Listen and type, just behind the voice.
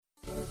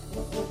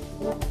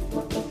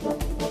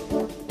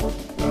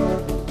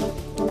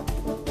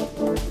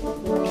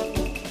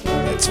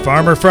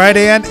Farmer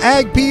Friday on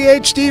Ag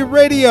PhD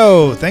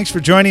Radio. Thanks for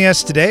joining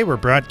us today. We're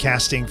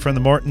broadcasting from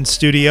the Morton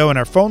studio, and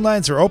our phone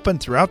lines are open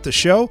throughout the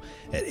show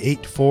at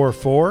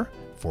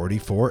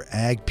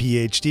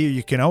 844-44-AG-PHD.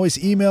 You can always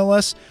email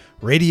us,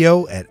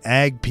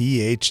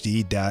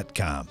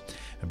 radio@agphd.com.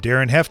 I'm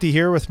Darren Hefty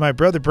here with my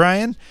brother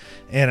Brian,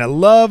 and I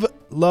love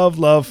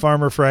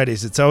Farmer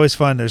Fridays. It's always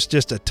fun. There's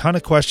just a ton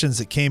of questions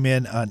that came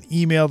in on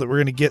email that we're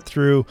going to get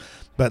through,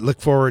 but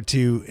look forward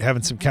to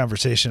having some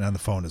conversation on the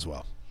phone as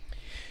well.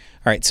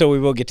 All right, so we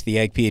will get to the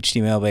Ag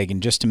PhD mailbag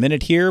in just a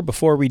minute here.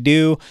 Before we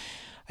do,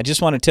 I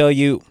just want to tell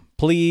you,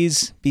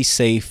 please be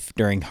safe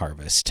during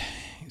harvest.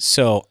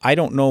 So I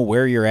don't know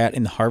where you're at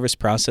in the harvest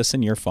process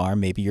in your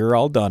farm. Maybe you're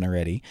all done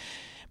already.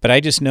 But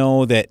I just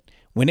know that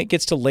when it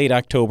gets to late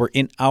October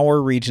in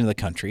our region of the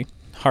country,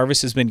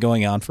 harvest has been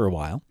going on for a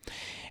while.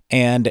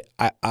 And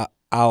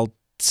I'll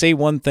say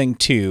one thing,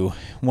 too.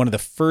 One of the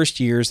first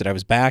years that I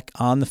was back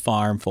on the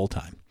farm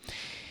full-time,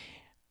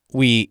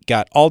 we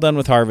got all done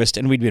with harvest,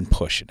 and we'd been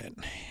pushing it,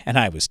 and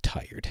I was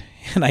tired.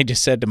 And I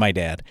just said to my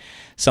dad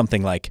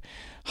something like,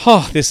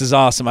 "Oh, this is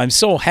awesome. I'm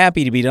so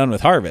happy to be done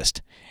with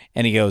harvest."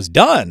 And he goes,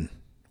 "Done?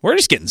 We're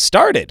just getting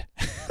started."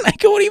 And I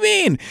go, "What do you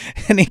mean?"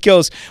 And he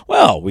goes,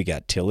 "Well, we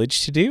got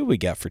tillage to do. We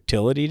got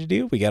fertility to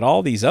do. We got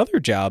all these other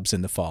jobs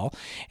in the fall.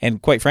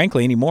 And quite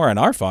frankly, anymore on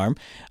our farm,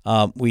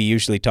 we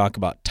usually talk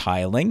about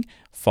tiling,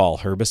 fall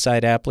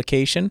herbicide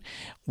application.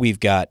 We've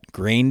got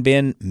grain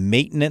bin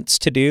maintenance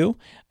to do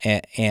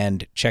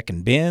and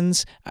checking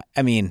bins.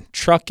 I mean,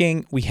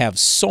 trucking. We have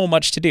so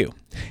much to do."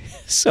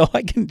 So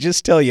I can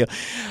just tell you,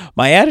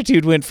 my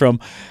attitude went from,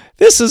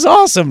 "This is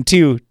awesome,"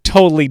 to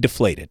totally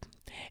deflated.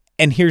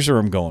 And here's where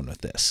I'm going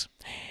with this.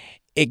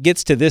 It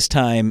gets to this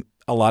time,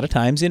 a lot of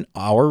times in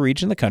our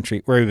region of the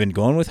country, where we've been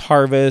going with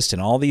harvest and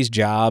all these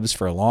jobs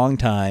for a long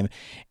time,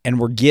 and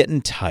we're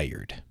getting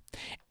tired.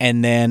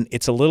 And then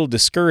it's a little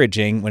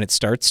discouraging when it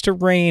starts to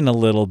rain a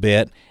little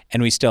bit,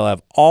 and we still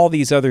have all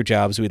these other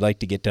jobs we'd like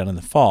to get done in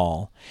the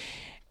fall.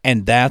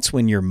 And that's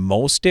when you're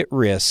most at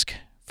risk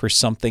for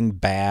something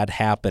bad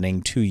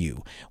happening to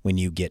you. When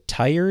you get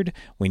tired,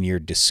 when you're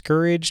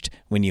discouraged,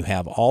 when you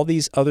have all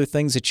these other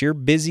things that you're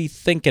busy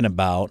thinking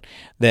about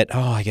that,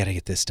 "Oh, I got to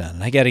get this done,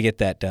 and I got to get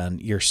that done."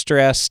 You're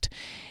stressed.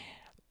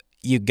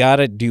 You got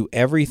to do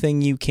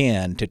everything you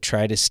can to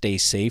try to stay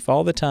safe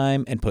all the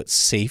time and put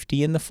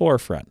safety in the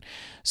forefront.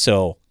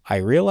 So I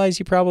realize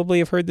you probably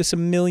have heard this a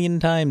million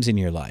times in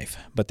your life,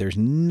 but there's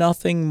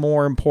nothing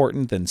more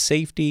important than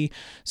safety.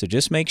 So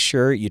just make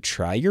sure you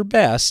try your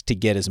best to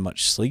get as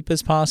much sleep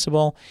as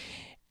possible,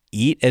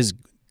 eat as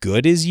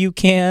good as you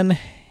can,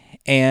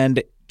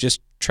 and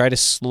just try to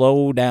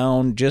slow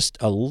down just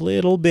a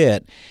little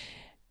bit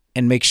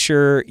and make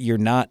sure you're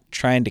not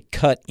trying to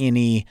cut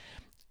any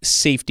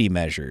safety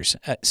measures.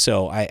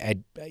 So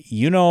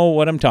you know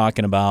what I'm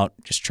talking about.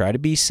 Just try to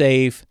be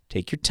safe.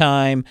 Take your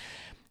time.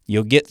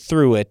 You'll get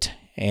through it,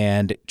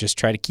 and just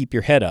try to keep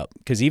your head up.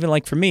 Because even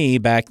like for me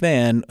back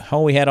then,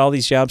 we had all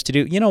these jobs to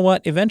do. You know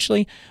what?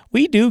 Eventually,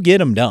 we do get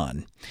them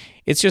done.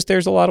 It's just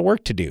there's a lot of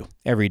work to do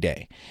every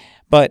day.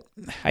 But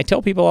I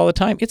tell people all the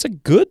time, it's a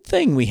good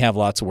thing we have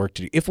lots of work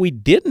to do. If we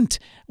didn't,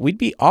 we'd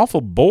be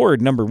awful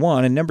bored, number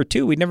one. And number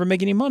two, we'd never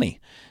make any money.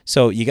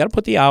 So you got to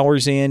put the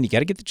hours in. You got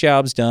to get the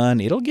jobs done.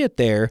 It'll get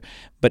there,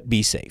 but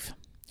be safe.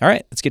 All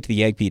right, let's get to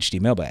the Ag PhD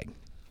mailbag.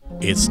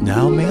 It's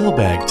now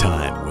mailbag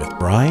time with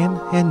Brian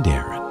and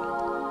Darren.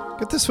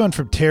 Got this one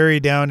from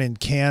Terry down in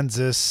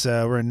Kansas.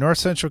 We're in north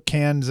central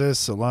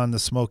Kansas along the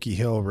Smoky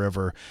Hill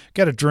River.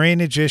 Got a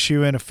drainage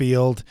issue in a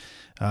field.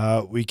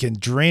 We can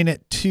drain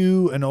it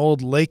to an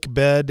old lake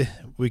bed.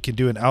 We can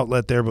do an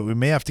outlet there, but we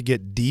may have to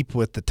get deep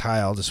with the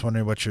tile. Just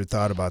wondering what your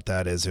thought about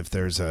that is, if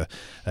there's a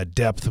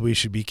depth we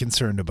should be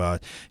concerned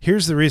about.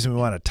 Here's the reason we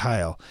want a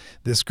tile.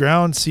 This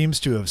ground seems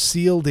to have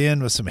sealed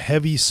in with some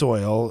heavy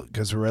soil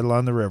because we're right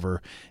along the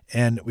river,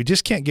 and we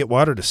just can't get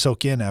water to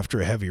soak in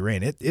after a heavy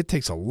rain. It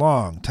takes a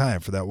long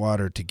time for that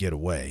water to get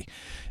away.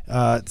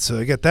 So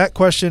I get that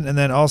question, and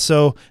then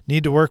also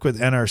need to work with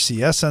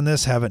NRCS on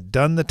this. Haven't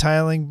done the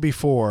tiling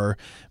before,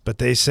 but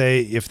they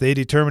say if they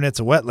determine it's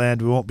a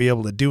wetland, we won't be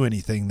able to do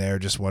anything there.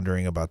 Just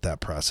wondering about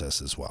that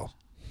process as well.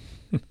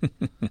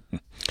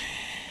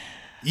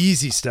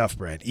 Easy stuff,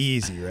 Brad.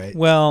 Easy, right?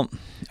 Well,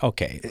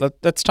 okay.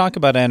 Let's talk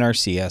about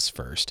NRCS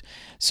first.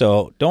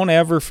 So don't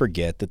ever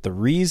forget that the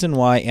reason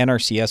why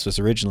NRCS was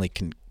originally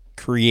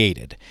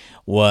created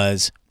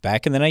was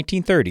back in the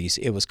 1930s.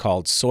 It was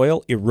called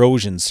Soil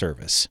Erosion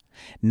Service.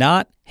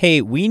 Not,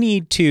 hey, we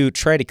need to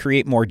try to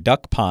create more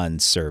duck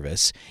pond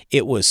service.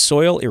 It was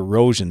Soil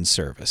Erosion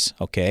Service,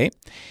 okay?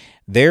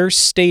 Their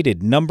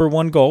stated number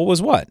one goal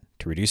was what?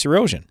 To reduce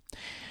erosion.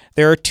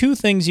 There are two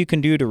things you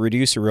can do to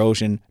reduce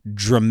erosion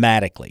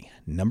dramatically.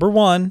 Number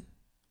one,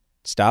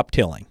 stop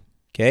tilling,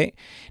 okay?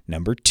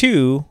 Number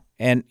two,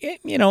 and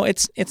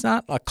it's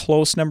not a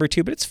close number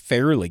two, but it's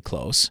fairly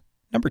close.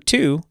 Number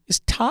two is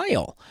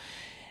tile.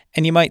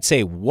 And you might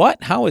say,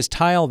 what? How is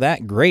tile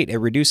that great at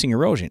reducing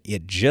erosion?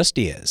 It just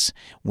is.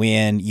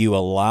 When you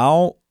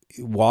allow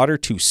water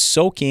to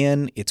soak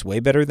in, it's way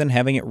better than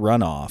having it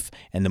run off.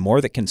 And the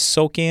more that can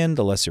soak in,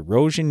 the less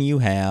erosion you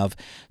have.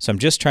 So I'm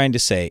just trying to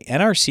say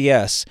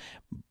NRCS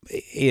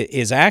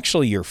is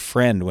actually your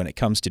friend when it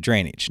comes to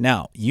drainage.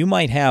 Now, you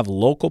might have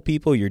local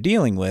people you're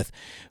dealing with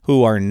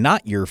who are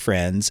not your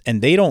friends,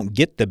 and they don't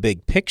get the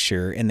big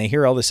picture, and they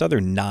hear all this other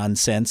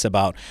nonsense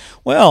about,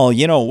 well,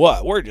 you know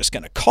what, we're just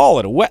going to call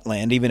it a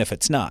wetland even if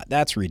it's not.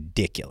 That's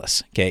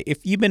ridiculous. Okay, if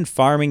you've been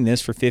farming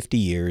this for 50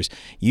 years,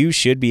 you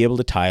should be able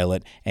to tile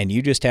it, and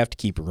you just have to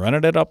keep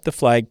running it up the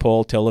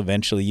flagpole till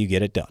eventually you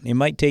get it done. It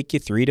might take you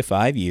 3 to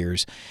 5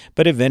 years,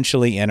 but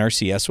eventually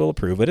NRCS will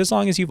approve it as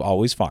long as you've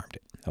always farmed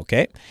it.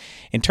 Okay?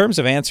 In terms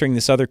of answering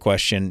this other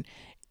question,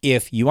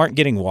 if you aren't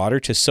getting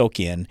water to soak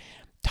in,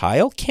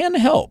 tile can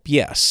help,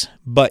 yes,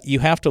 but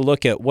you have to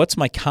look at what's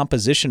my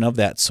composition of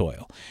that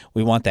soil.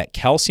 We want that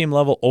calcium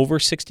level over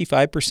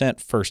 65%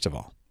 first of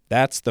all.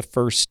 That's the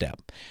first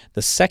step.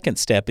 The second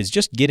step is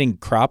just getting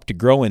crop to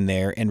grow in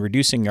there and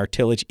reducing our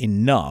tillage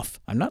enough.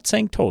 I'm not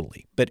saying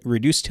totally, but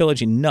reduce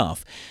tillage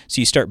enough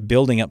so you start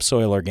building up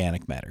soil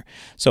organic matter.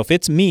 So if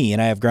it's me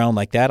and I have ground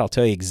like that, I'll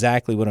tell you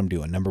exactly what I'm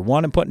doing. Number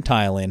 1, I'm putting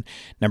tile in.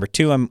 Number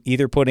 2, I'm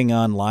either putting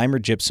on lime or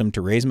gypsum to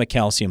raise my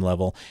calcium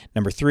level.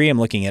 Number 3, I'm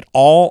looking at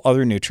all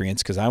other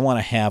nutrients because I want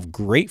to have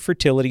great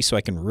fertility so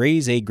I can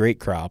raise a great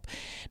crop.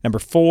 Number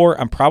 4,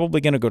 I'm probably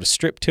going to go to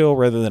strip till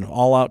rather than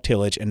all-out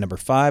tillage. And number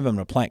 5, I'm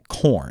going to plant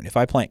corn. If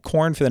I plant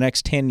corn for the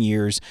next 10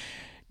 years,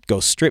 go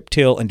strip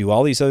till and do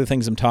all these other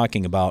things I'm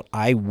talking about,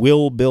 I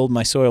will build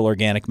my soil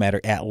organic matter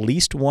at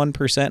least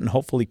 1% and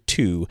hopefully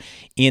 2%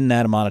 in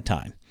that amount of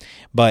time.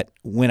 But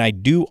when I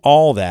do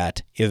all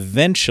that,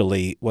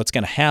 eventually what's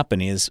going to happen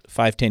is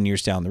 5-10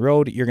 years down the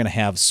road, you're going to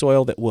have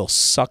soil that will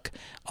suck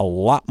a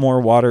lot more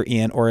water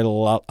in, or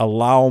it'll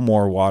allow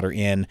more water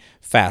in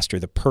faster.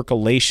 The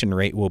percolation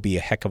rate will be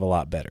a heck of a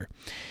lot better.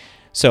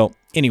 So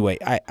anyway,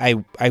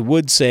 I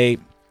would say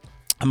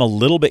I'm a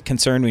little bit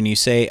concerned when you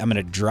say I'm going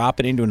to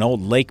drop it into an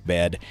old lake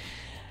bed,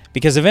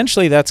 because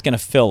eventually that's going to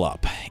fill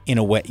up in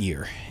a wet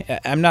year.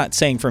 I'm not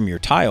saying from your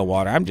tile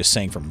water, I'm just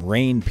saying from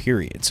rain,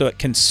 period. So it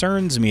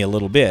concerns me a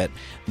little bit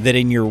that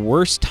in your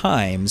worst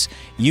times,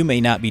 you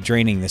may not be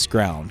draining this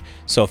ground.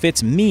 So if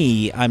it's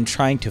me, I'm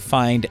trying to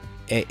find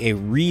a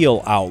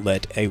real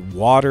outlet, a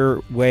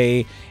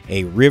waterway,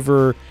 a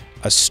river,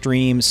 a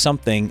stream,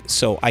 something,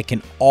 so I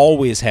can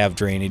always have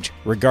drainage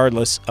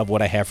regardless of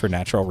what I have for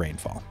natural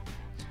rainfall.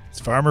 It's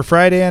Farmer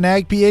Friday on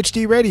Ag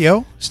PhD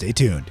Radio. Stay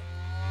tuned.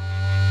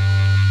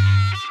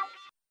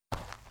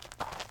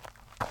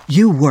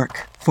 You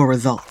work for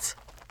results.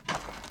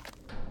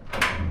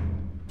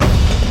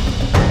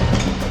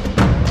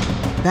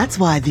 That's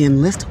why the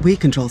Enlist Weed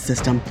Control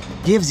System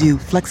gives you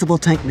flexible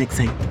tank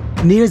mixing,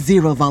 near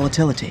zero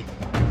volatility,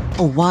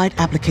 a wide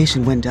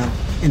application window,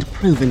 and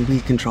proven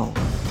weed control.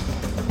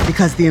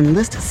 Because the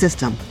Enlist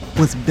system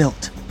was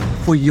built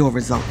for your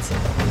results.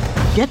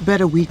 Get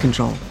better weed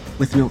control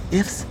with no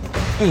ifs,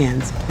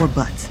 ands, or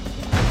buts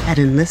at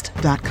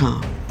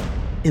Enlist.com.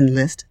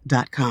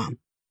 Enlist.com.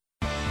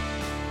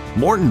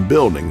 Morton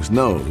Buildings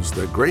knows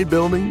that great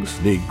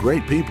buildings need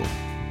great people,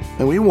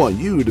 and we want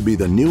you to be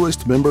the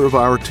newest member of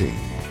our team.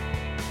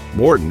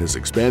 Morton is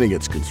expanding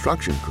its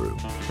construction crew,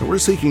 and we're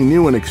seeking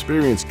new and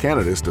experienced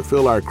candidates to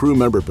fill our crew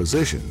member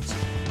positions.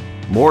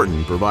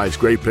 Morton provides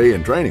great pay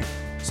and training,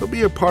 so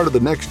be a part of the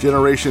next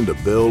generation to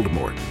build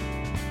Morton.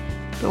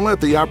 Don't let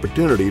the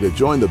opportunity to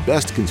join the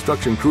best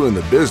construction crew in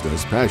the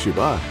business pass you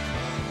by.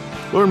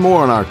 Learn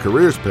more on our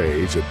careers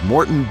page at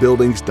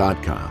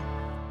mortonbuildings.com.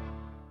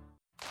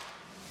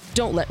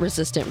 Don't let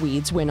resistant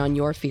weeds win on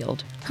your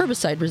field.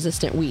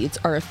 Herbicide-resistant weeds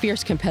are a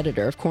fierce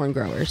competitor of corn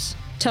growers.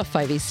 Tough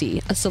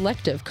 5-EC, a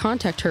selective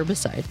contact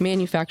herbicide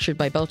manufactured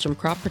by Belgium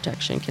Crop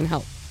Protection, can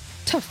help.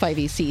 Tough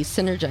 5-EC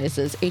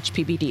synergizes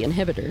HPBD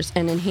inhibitors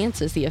and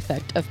enhances the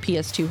effect of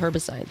PS2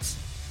 herbicides.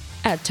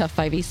 Add Tough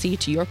 5-EC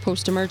to your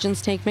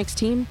post-emergence tank mix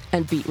team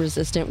and beat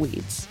resistant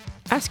weeds.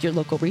 Ask your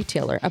local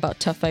retailer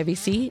about Tough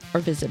 5-EC or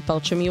visit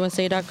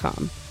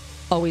BelchimUSA.com.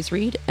 Always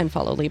read and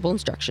follow label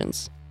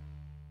instructions.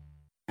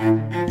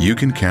 You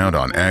can count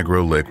on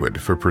AgroLiquid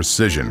for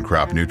precision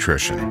crop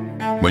nutrition.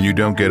 When you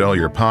don't get all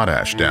your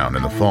potash down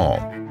in the fall,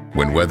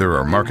 when weather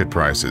or market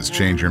prices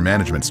change your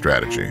management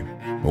strategy,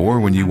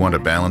 or when you want to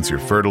balance your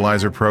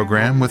fertilizer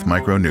program with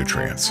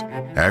micronutrients,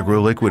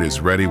 AgroLiquid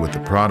is ready with the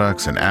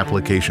products and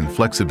application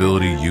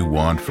flexibility you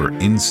want for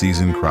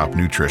in-season crop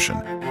nutrition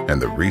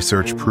and the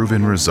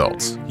research-proven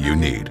results you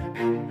need.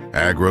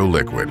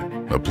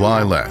 AgroLiquid.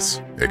 Apply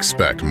less.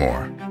 Expect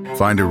more.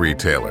 Find a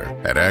retailer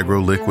at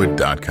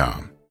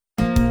agroliquid.com.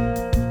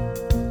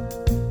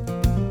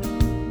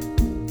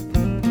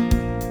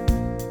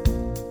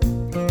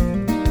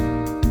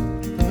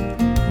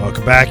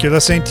 Welcome back. You're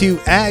listening to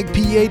Ag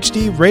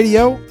PhD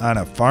Radio on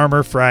a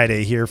Farmer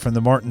Friday here from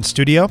the Morton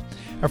studio.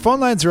 Our phone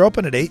lines are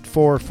open at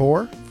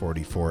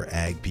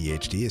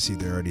 844-44-AG-PHD. I see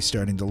they're already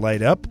starting to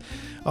light up.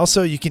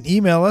 Also, you can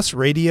email us,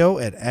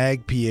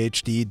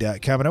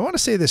 radio@agphd.com. And I want to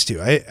say this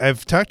too.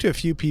 I've talked to a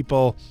few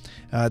people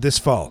this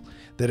fall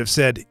that have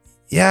said,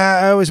 yeah,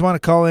 I always want to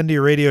call into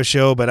your radio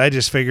show, but I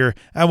just figure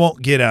I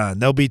won't get on.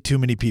 There'll be too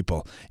many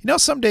people.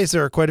 Some days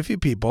there are quite a few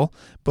people,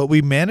 but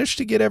we managed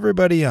to get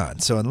everybody on.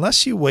 So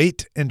unless you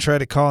wait and try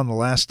to call in the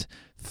last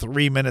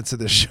 3 minutes of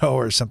the show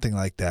or something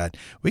like that,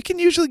 we can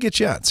usually get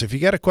you on. So if you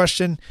got a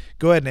question,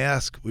 go ahead and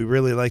ask. We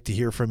really like to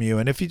hear from you.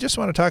 And if you just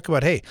want to talk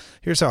about, hey,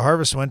 here's how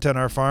harvest went on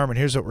our farm and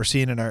here's what we're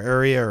seeing in our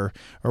area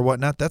or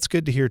whatnot, that's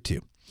good to hear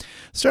too.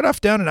 Start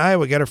off down in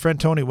Iowa. We got our friend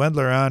Tony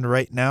Wendler on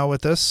right now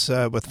with us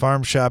with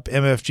Farm Shop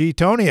MFG.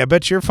 Tony, I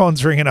bet your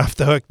phone's ringing off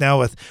the hook now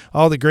with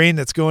all the grain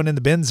that's going in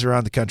the bins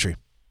around the country.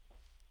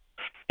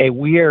 Hey,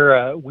 we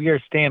are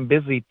staying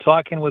busy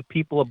talking with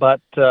people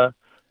about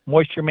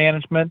moisture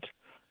management.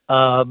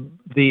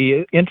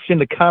 The interest in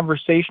the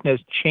conversation has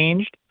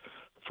changed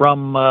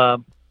from a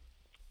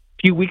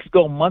few weeks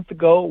ago, a month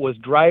ago, it was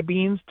dry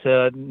beans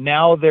to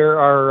now there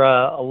are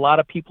a lot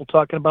of people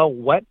talking about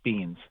wet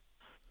beans.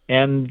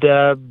 And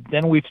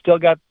then we've still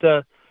got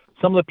some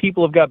of the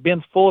people have got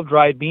bins full of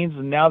dried beans,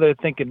 and now they're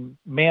thinking,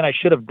 man, I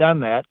should have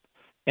done that.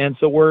 And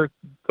so we're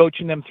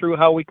coaching them through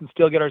how we can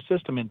still get our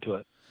system into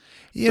it.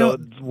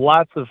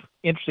 Lots of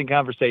interesting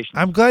conversations.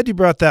 I'm glad you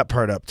brought that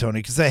part up, Tony,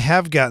 because I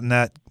have gotten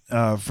that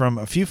from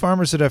a few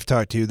farmers that I've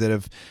talked to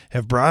that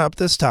have brought up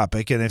this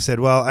topic, and they've said,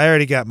 well, I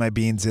already got my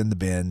beans in the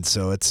bin,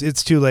 so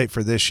it's too late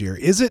for this year.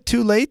 Is it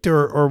too late,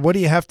 or what do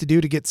you have to do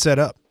to get set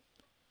up?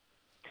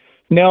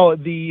 No,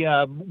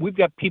 we've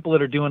got people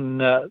that are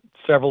doing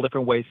several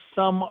different ways.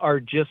 Some are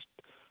just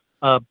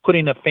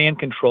putting a fan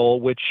control,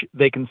 which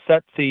they can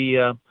set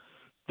the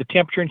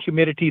temperature and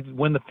humidity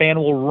when the fan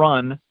will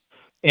run,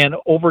 and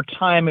over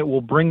time it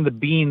will bring the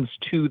beans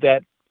to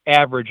that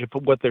average of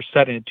what they're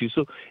setting it to.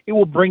 So it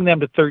will bring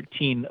them to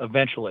 13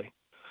 eventually.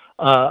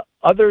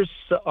 Others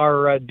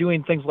are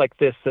doing things like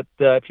this. That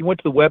if you went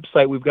to the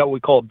website, we've got what we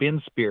call a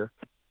bin spear.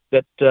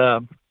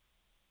 That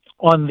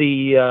on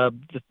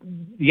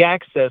the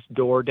access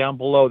door down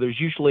below, there's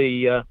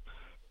usually a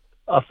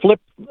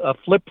flip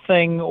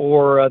thing,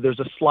 or there's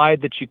a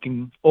slide that you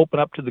can open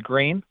up to the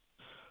grain.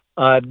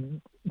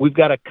 We've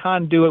got a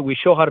conduit. We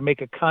show how to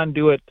make a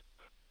conduit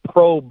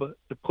probe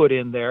to put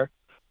in there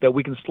that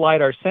we can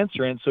slide our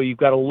sensor in. So you've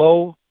got a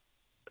low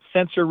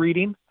sensor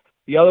reading.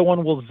 The other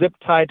one will zip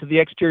tie to the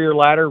exterior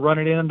ladder, run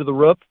it into the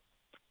roof,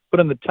 put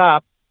in the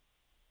top.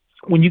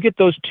 When you get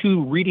those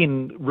two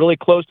reading really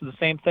close to the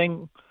same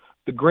thing,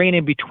 the grain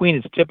in between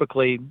is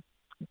typically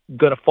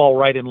going to fall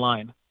right in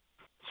line.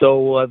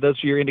 So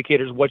those are your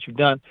indicators of what you've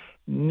done.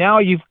 Now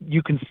you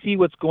can see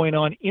what's going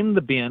on in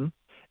the bin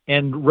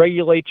and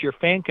regulate your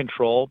fan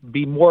control,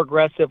 be more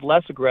aggressive,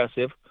 less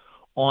aggressive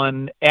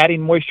on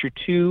adding moisture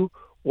to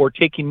or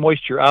taking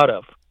moisture out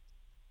of.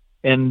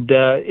 And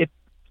it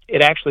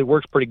actually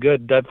works pretty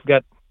good. I've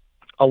got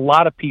a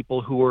lot of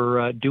people who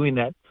are doing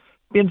that.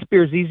 Bin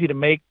spear is easy to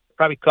make,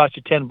 probably cost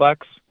you $10.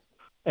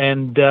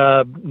 And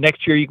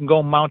next year you can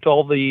go mount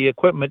all the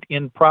equipment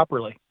in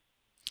properly.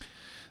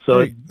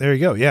 So there you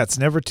go. Yeah, it's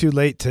never too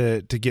late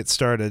to get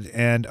started.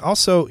 And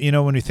also,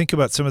 when we think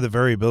about some of the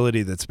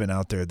variability that's been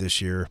out there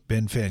this year,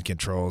 bin fan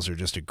controls are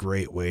just a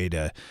great way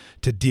to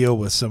deal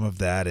with some of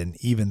that and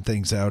even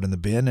things out in the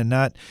bin and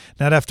not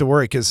have to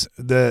worry. Because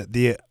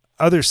the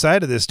other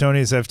side of this, Tony,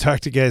 is I've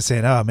talked to guys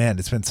saying, oh man,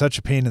 it's been such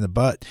a pain in the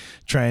butt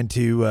trying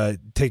to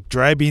take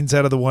dry beans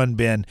out of the one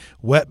bin,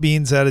 wet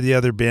beans out of the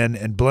other bin,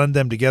 and blend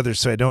them together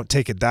so I don't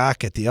take a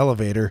dock at the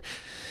elevator.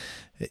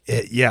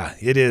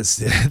 It is.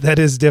 That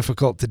is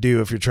difficult to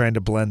do if you're trying to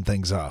blend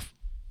things off.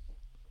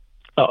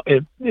 Oh,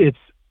 it's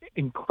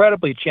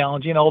incredibly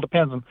challenging. It all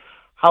depends on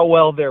how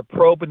well they're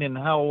probing and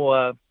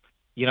how,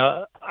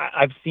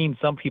 I've seen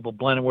some people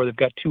blending where they've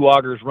got two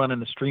augers running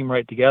the stream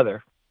right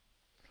together.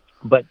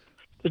 But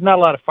there's not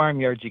a lot of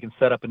farmyards you can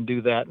set up and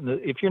do that. And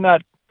if you're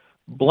not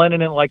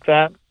blending it like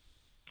that,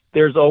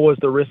 there's always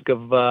the risk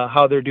of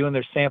how they're doing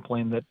their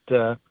sampling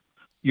that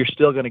you're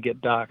still going to get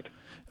docked.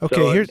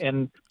 Okay,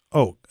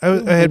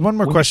 I had one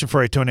more question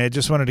for you, Tony. I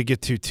just wanted to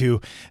get to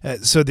too.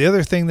 So the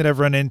other thing that I've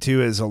run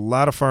into is a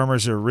lot of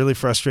farmers are really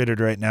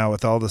frustrated right now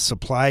with all the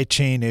supply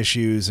chain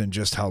issues and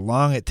just how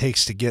long it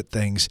takes to get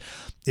things.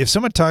 If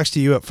someone talks to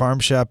you at Farm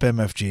Shop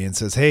MFG and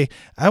says, hey,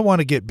 I want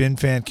to get bin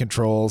fan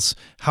controls,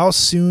 how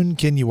soon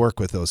can you work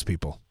with those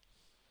people?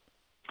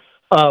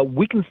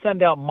 We can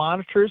send out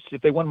monitors.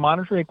 If they want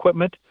monitoring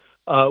equipment,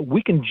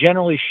 we can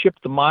generally ship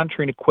the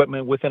monitoring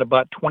equipment within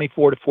about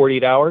 24 to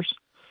 48 hours.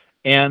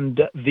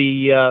 And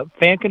the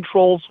fan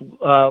controls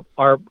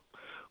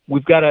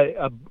we've got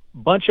a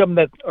bunch of them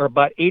that are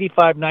about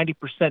 85,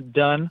 90%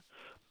 done.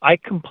 I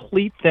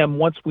complete them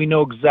once we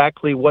know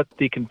exactly what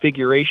the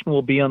configuration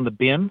will be on the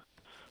bin,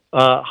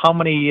 how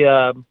many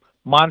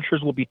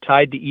monitors will be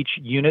tied to each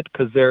unit,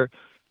 because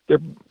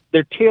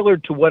they're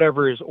tailored to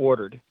whatever is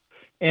ordered.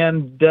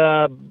 And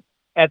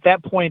at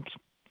that point,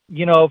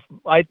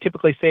 I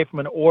typically say from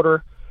an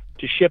order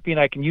to shipping,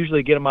 I can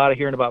usually get them out of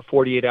here in about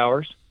 48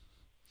 hours.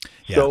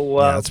 Yeah,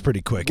 that's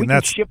pretty quick. And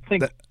that's ship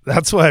things.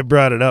 That's why I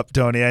brought it up,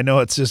 Tony. I know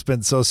it's just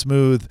been so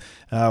smooth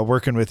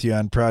working with you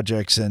on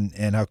projects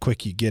and how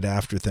quick you get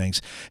after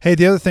things. Hey,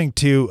 the other thing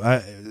too,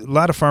 a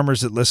lot of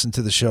farmers that listen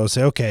to the show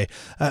say, okay,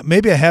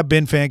 maybe I have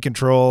bin fan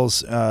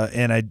controls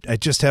and I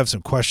just have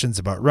some questions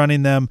about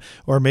running them,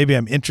 or maybe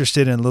I'm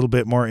interested in a little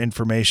bit more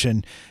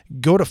information.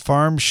 Go to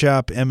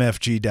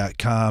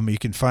farmshopmfg.com. You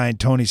can find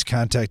Tony's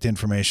contact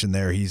information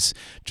there. He's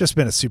just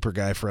been a super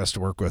guy for us to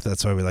work with.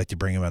 That's why we like to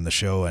bring him on the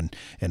show and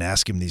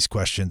ask him these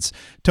questions.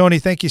 Tony,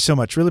 thank you so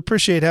much. Really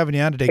appreciate having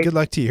you on today. Good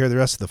luck to you here the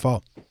rest of the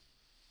fall.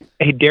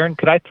 Hey, Darren,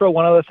 could I throw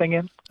one other thing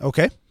in?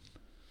 Okay.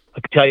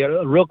 I could tell you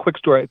a real quick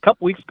story. A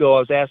couple weeks ago, I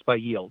was asked by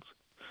Yields.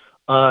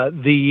 My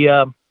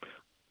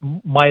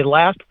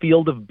last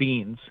field of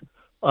beans,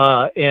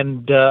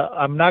 and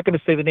I'm not going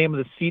to say the name of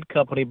the seed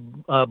company,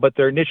 but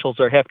their initials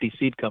are Hefty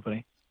Seed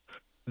Company.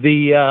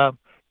 It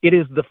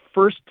is the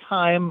first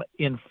time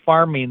in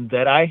farming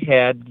that I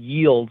had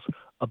yields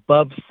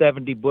above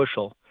 70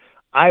 bushel.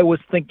 I was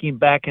thinking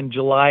back in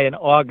July and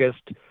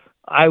August,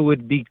 I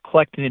would be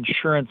collecting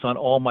insurance on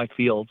all my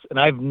fields, and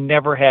I've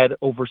never had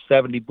over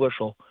 70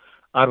 bushel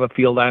out of a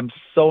field. I'm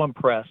so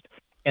impressed.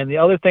 And the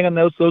other thing on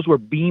those were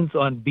beans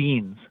on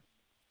beans.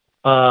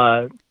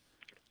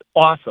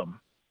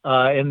 Awesome.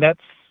 And that's,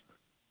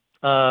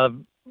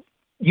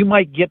 you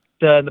might get,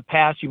 in the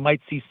past, you might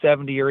see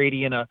 70 or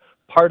 80 in a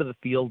part of the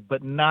field,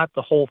 but not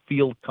the whole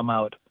field come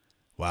out.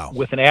 Wow.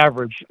 With an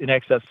average in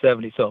excess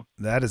 70. So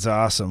that is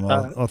awesome.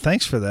 Well,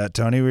 thanks for that,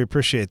 Tony. We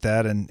appreciate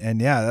that. And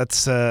yeah,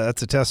 that's a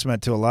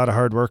testament to a lot of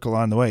hard work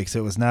along the way, because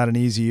it was not an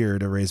easy year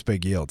to raise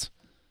big yields.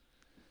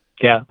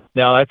 Yeah,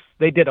 no,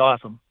 they did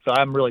awesome. So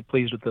I'm really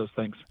pleased with those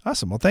things.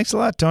 Awesome. Well, thanks a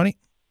lot, Tony.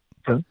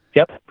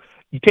 Yep.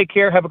 You take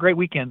care. Have a great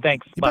weekend.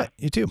 Thanks. Bye.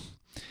 You too.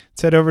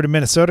 Let's head over to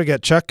Minnesota.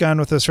 Got Chuck on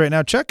with us right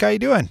now. Chuck, how you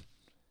doing?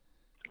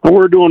 Oh,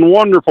 we're doing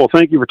wonderful.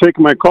 Thank you for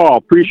taking my call.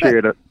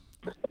 Appreciate it.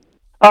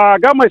 I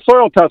got my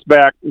soil test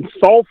back.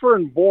 Sulfur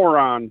and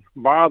boron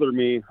bother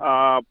me.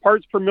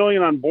 Parts per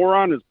million on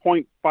boron is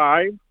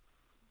 0.5,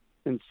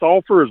 and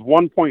sulfur is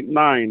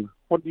 1.9.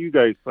 What do you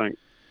guys think?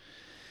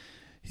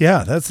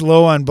 Yeah, that's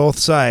low on both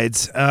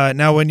sides.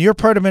 Now, when you're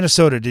part of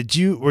Minnesota,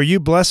 were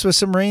you blessed with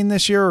some rain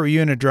this year, or were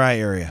you in a dry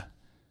area?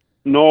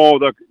 No,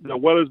 the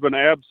weather's been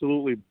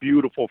absolutely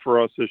beautiful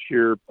for us this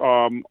year.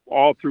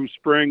 All through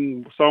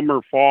spring, summer,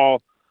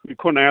 fall, we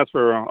couldn't ask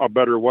for a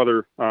better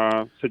weather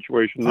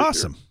situation this year.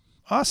 Awesome.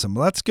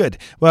 Well, that's good.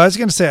 Well, I was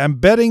going to say, I'm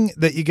betting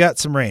that you got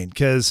some rain,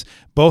 because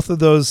both of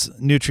those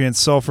nutrients,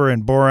 sulfur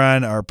and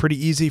boron, are pretty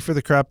easy for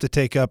the crop to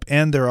take up,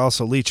 and they're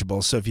also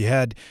leachable. So if you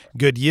had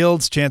good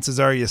yields, chances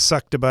are you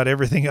sucked about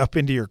everything up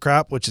into your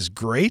crop, which is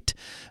great.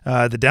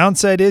 The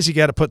downside is you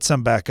got to put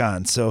some back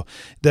on. So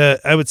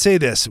I would say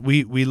this,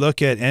 we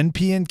look at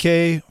NP and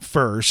K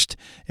first,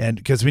 and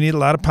because we need a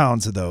lot of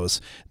pounds of those.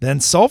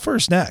 Then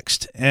sulfur's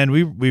next. And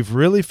we've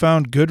really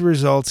found good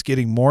results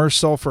getting more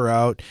sulfur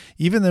out,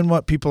 even than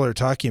what people are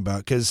talking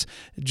about, because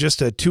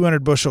just a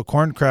 200 bushel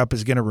corn crop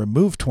is going to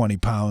remove 20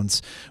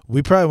 pounds.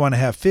 We probably want to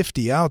have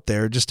 50 out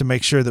there just to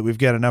make sure that we've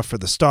got enough for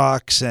the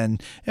stalks, and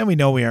we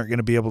know we aren't going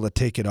to be able to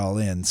take it all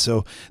in.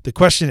 So the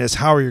question is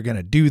how are you going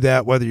to do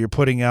that, whether you're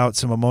putting out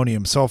some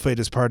ammonium sulfate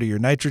as part of your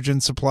nitrogen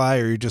supply,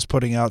 or you're just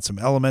putting out some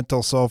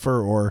elemental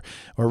sulfur, or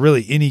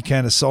really any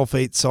kind of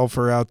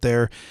sulfur out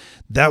there.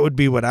 That would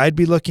be what I'd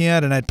be looking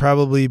at, and I'd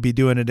probably be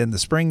doing it in the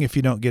spring if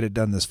you don't get it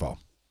done this fall.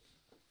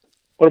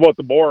 What about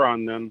the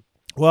boron then?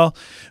 Well,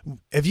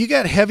 have you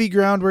got heavy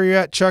ground where you're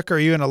at, Chuck, or are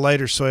you in a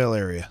lighter soil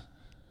area?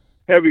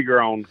 Heavy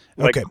ground,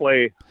 like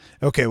clay.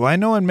 Okay, well, I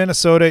know in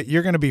Minnesota,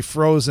 you're going to be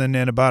frozen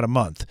in about a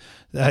month.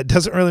 It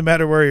doesn't really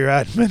matter where you're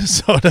at in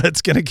Minnesota.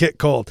 It's going to get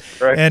cold.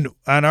 Right. And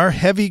on our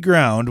heavy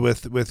ground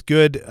with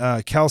good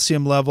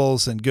calcium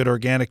levels and good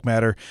organic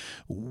matter,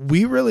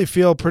 we really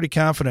feel pretty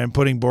confident in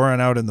putting boron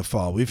out in the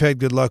fall. We've had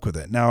good luck with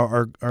it.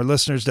 Now, our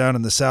listeners down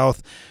in the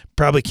South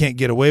probably can't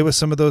get away with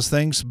some of those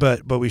things,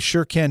 but we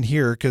sure can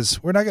here,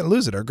 because we're not going to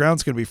lose it. Our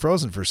ground's going to be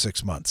frozen for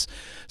 6 months.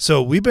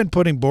 So we've been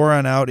putting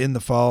boron out in the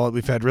fall.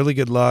 We've had really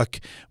good luck.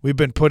 We've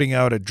been putting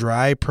out a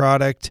dry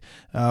product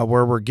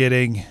where we're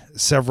getting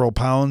several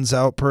pounds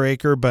out per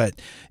acre, but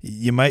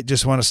you might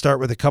just want to start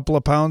with a couple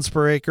of pounds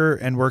per acre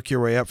and work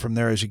your way up from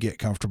there as you get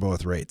comfortable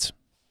with rates.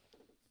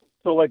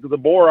 So like the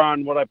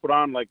boron, what I put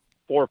on, like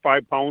 4 or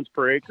 5 pounds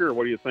per acre, or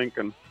what are you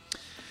thinking?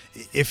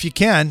 If you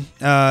can,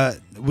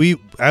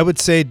 I would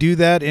say do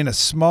that in a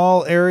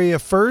small area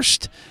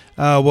first.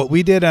 What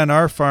we did on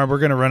our farm, we're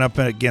going to run up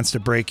against a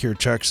break here,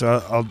 Chuck,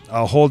 so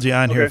I'll hold you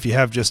on here if you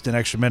have just an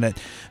extra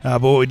minute.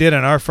 But what we did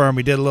on our farm,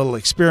 we did a little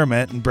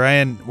experiment, and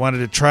Brian wanted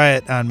to try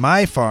it on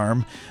my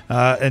farm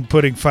and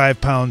putting 5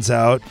 pounds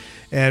out.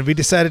 And we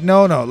decided,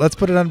 no, let's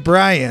put it on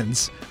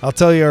Brian's. I'll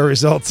tell you our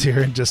results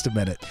here in just a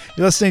minute.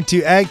 You're listening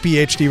to Ag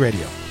PhD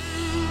Radio.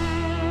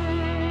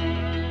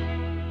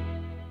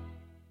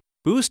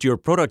 Boost your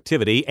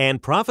productivity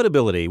and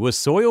profitability with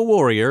Soil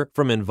Warrior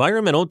from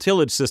Environmental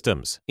Tillage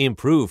Systems.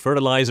 Improve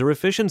fertilizer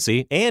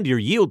efficiency and your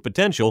yield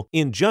potential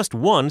in just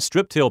one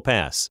strip till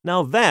pass.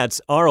 Now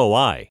that's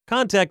ROI.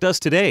 Contact us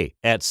today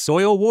at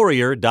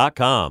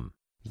soilwarrior.com.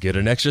 Get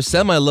an extra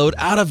semi-load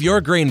out of your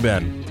grain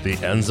bin. The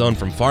End Zone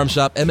from Farm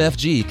Shop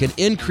MFG can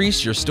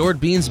increase your stored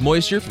beans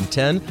moisture from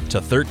 10 to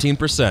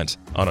 13%.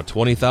 On a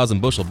 20,000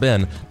 bushel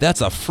bin,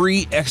 that's a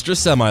free extra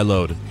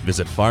semi-load.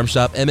 Visit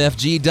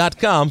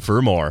farmshopmfg.com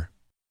for more.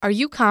 Are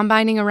you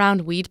combining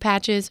around weed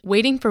patches,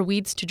 waiting for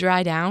weeds to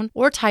dry down,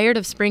 or tired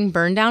of spring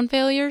burn-down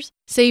failures?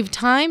 Save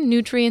time,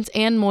 nutrients,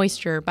 and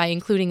moisture by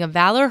including a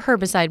Valor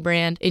herbicide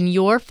brand in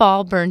your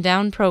fall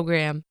burn-down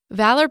program.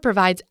 Valor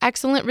provides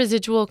excellent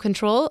residual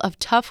control of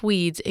tough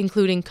weeds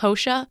including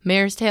kochia,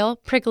 mare's tail,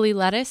 prickly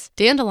lettuce,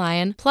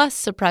 dandelion, plus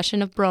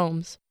suppression of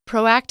bromes.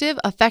 Proactive,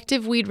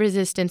 effective weed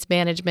resistance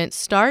management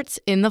starts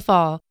in the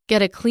fall.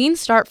 Get a clean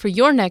start for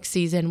your next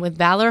season with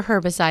Valor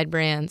herbicide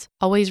brands.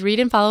 Always read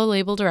and follow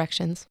label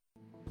directions.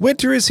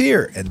 Winter is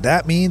here, and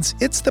that means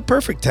it's the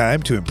perfect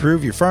time to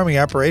improve your farming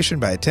operation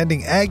by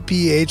attending Ag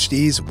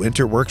PhD's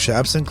winter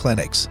workshops and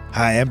clinics.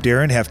 Hi, I'm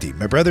Darren Hefty.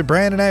 My brother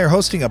Brian and I are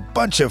hosting a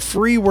bunch of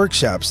free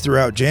workshops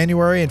throughout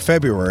January and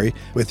February,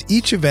 with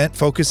each event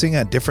focusing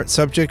on different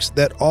subjects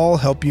that all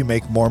help you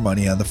make more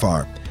money on the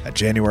farm. On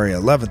January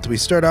 11th, we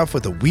start off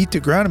with a wheat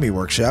agronomy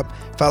workshop,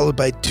 followed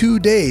by 2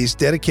 days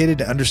dedicated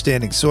to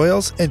understanding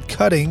soils and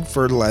cutting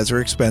fertilizer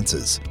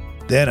expenses.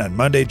 Then on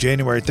Monday,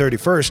 January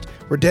 31st,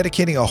 we're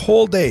dedicating a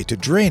whole day to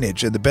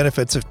drainage and the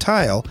benefits of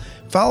tile,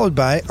 followed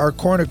by our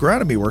corn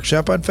agronomy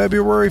workshop on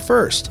February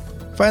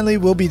 1st. Finally,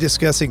 we'll be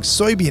discussing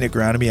soybean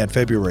agronomy on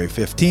February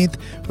 15th,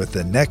 with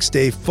the next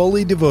day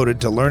fully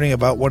devoted to learning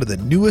about one of the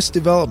newest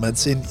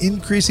developments in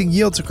increasing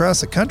yields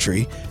across the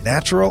country,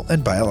 natural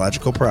and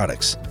biological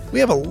products. We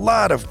have a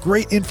lot of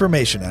great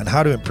information on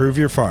how to improve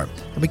your farm,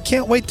 and we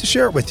can't wait to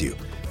share it with you.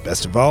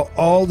 Best of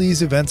all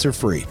these events are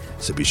free,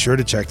 so be sure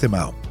to check them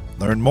out.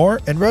 Learn more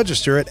and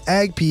register at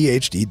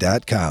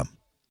agphd.com.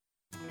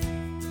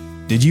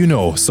 Did you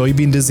know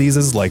soybean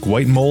diseases like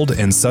white mold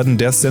and sudden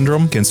death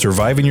syndrome can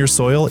survive in your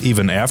soil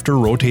even after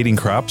rotating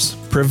crops?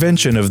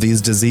 Prevention of these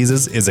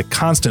diseases is a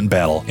constant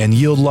battle, and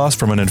yield loss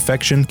from an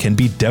infection can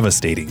be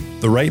devastating.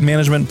 The right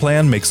management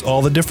plan makes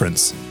all the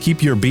difference.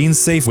 Keep your beans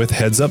safe with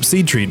Heads Up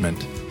seed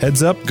treatment.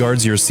 Heads Up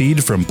guards your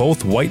seed from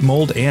both white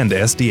mold and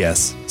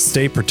SDS.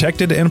 Stay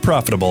protected and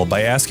profitable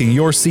by asking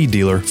your seed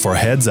dealer for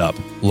Heads Up.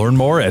 Learn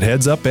more at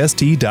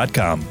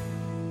headsupst.com.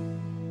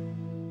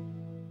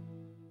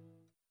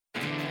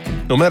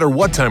 No matter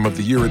what time of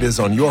the year it is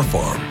on your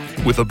farm,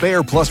 with the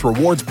Bayer Plus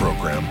Rewards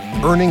program,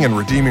 earning and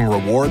redeeming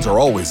rewards are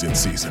always in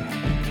season.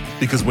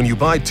 Because when you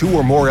buy 2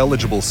 or more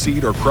eligible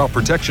seed or crop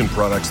protection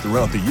products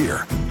throughout the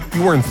year,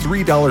 you earn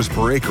 $3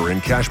 per acre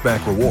in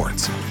cashback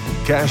rewards.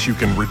 Cash you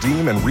can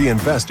redeem and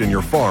reinvest in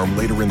your farm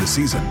later in the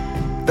season.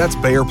 That's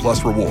Bayer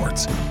Plus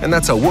Rewards, and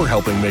that's how we're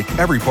helping make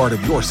every part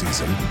of your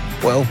season,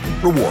 well,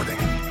 rewarding.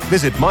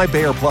 Visit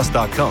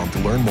mybayerplus.com to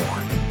learn more.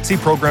 See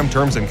program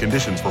terms and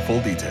conditions for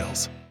full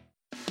details.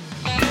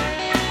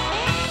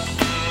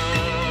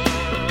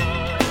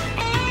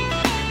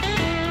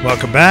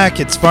 Welcome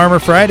back. It's Farmer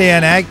Friday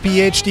on Ag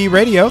PhD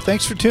Radio.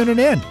 Thanks for tuning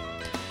in.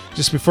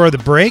 Just before the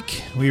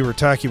break, we were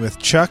talking with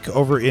Chuck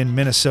over in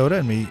Minnesota,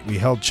 and we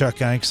held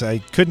Chuck on because I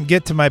couldn't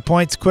get to my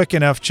points quick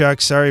enough, Chuck.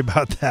 Sorry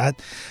about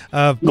that.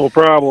 No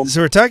problem.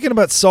 So we're talking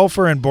about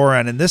sulfur and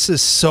boron, and this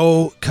is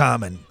so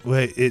common.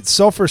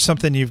 Sulfur is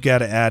something you've got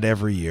to add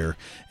every year.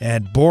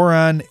 And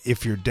boron,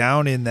 if you're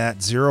down in that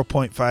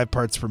 0.5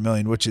 parts per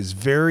million, which is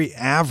very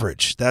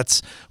average,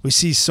 we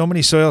see so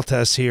many soil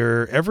tests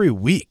here every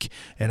week.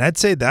 And I'd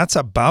say that's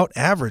about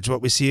average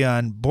what we see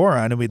on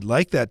boron, and we'd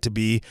like that to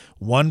be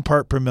 1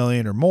 part per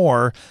million or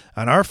more.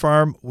 On our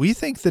farm, we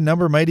think the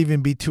number might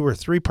even be 2 or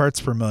 3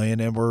 parts per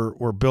million, and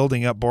we're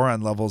building up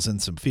boron levels in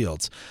some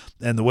fields.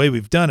 And the way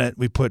we've done it,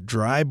 we put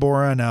dry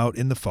boron out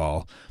in the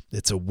fall.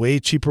 It's a way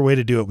cheaper way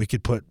to do it. We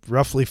could put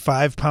roughly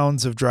 5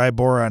 pounds of dry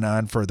boron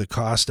on for the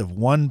cost of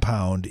 1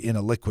 pound in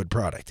a liquid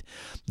product.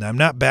 Now, I'm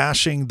not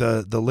bashing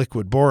the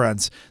liquid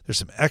borons. There's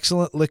some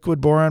excellent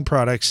liquid boron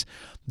products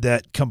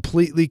that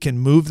completely can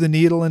move the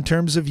needle in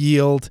terms of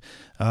yield.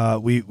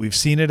 We've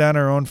seen it on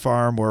our own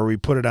farm where we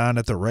put it on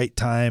at the right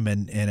time,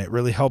 and it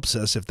really helps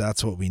us if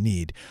that's what we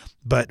need.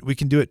 But we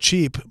can do it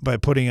cheap by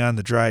putting on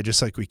the dry,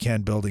 just like we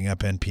can building up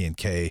NP and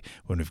K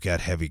when we've got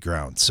heavy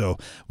ground. So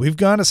we've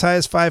gone as high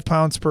as 5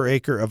 pounds per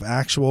acre of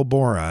actual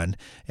boron,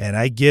 and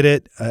I get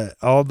it.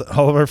 All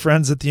of our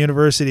friends at the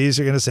universities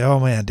are going to say,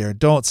 "Oh man, Darren,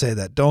 don't say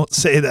that. Don't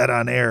say that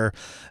on air."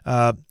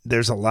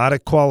 There's a lot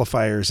of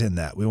qualifiers in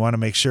that. We want to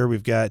make sure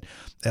we've got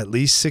at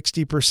least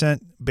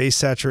 60% base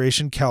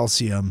saturation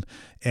calcium,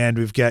 and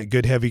we've got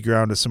good heavy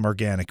ground with some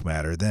organic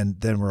matter. Then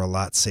we're a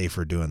lot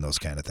safer doing those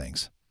kind of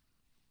things.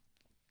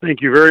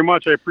 Thank you very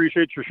much. I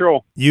appreciate your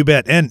show. You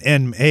bet. And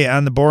hey,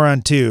 on the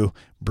boron too,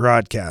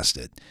 broadcast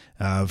it.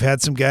 We've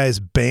had some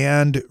guys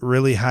banned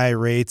really high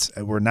rates.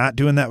 We're not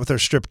doing that with our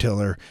strip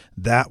tiller.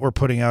 That we're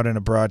putting out in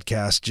a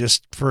broadcast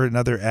just for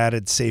another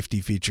added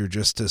safety feature,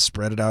 just to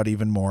spread it out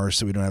even more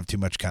so we don't have too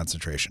much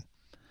concentration.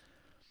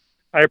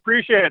 I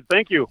appreciate it.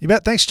 Thank you. You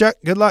bet. Thanks, Chuck.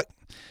 Good luck.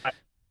 Bye.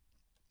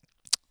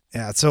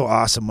 Yeah, it's so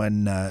awesome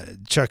when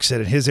Chuck said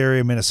in his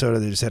area of Minnesota,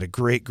 they just had a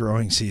great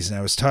growing season.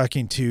 I was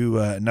talking to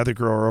another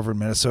grower over in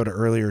Minnesota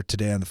earlier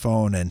today on the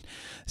phone and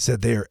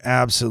said they are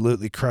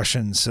absolutely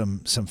crushing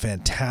some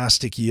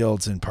fantastic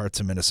yields in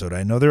parts of Minnesota.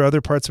 I know there are other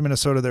parts of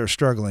Minnesota that are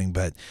struggling,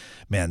 but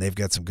man, they've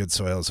got some good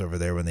soils over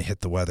there when they hit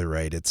the weather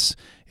right. It's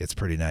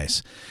pretty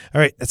nice.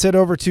 All right, let's head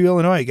over to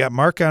Illinois. You got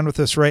Mark on with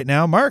us right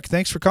now. Mark,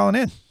 thanks for calling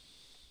in.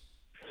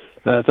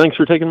 Thanks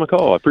for taking my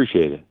call. I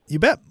appreciate it. You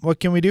bet. What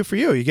can we do for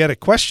you? You got a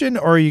question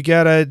or you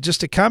got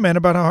just a comment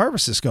about how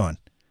harvest is going?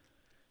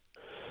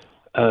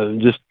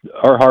 Just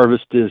our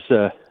harvest is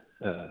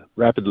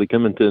rapidly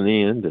coming to an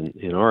end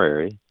in our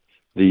area.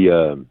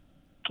 The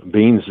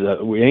beans,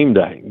 we aim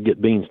to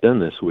get beans done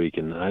this week,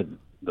 and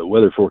the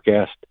weather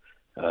forecast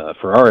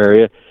for our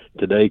area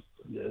today,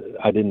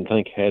 I didn't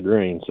think had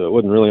rain, so it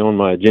wasn't really on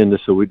my agenda,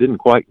 so we didn't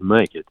quite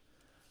make it.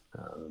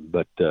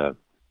 But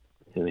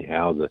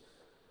anyhow,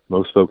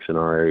 most folks in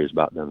our area is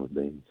about done with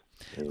beans.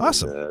 And,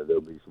 awesome.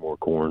 There'll be some more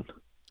corn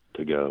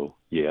to go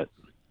yet.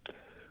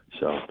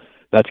 So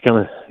that's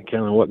kind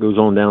of what goes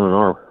on down in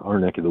our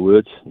neck of the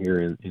woods here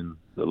in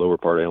the lower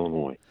part of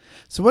Illinois.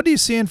 So what are you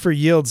seeing for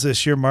yields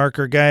this year, Mark?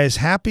 Are guys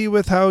happy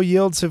with how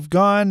yields have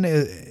gone?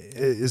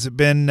 Has it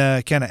been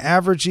kind of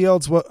average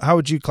yields? How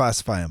would you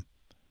classify them?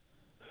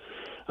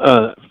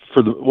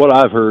 For what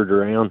I've heard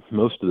around,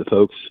 most of the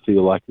folks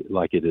feel like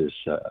it is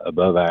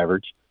above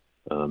average.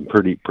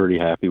 Pretty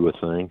happy with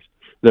things.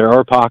 There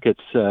are pockets,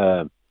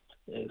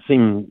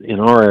 seem in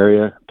our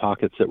area,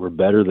 pockets that were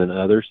better than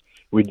others.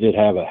 We did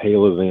have a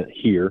hail event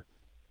here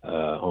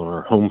on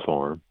our home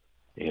farm,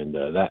 and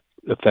that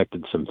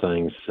affected some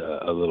things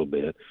a little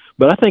bit.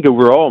 But I think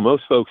overall,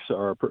 most folks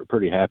are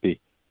pretty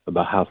happy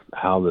about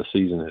how the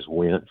season has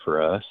went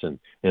for us, and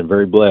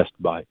very blessed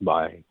by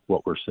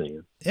what we're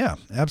seeing. Yeah,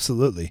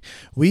 absolutely.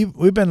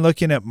 We've been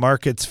looking at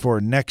markets for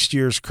next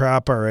year's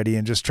crop already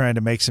and just trying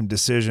to make some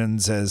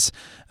decisions as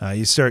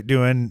you start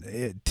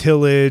doing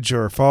tillage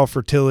or fall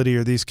fertility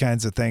or these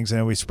kinds of things. I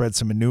know we spread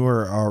some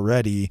manure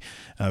already.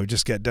 We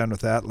just got done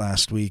with that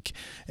last week.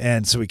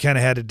 And so we kind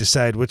of had to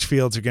decide which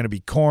fields are going to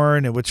be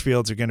corn and which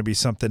fields are going to be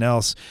something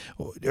else.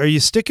 Are you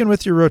sticking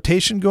with your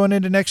rotation going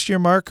into next year,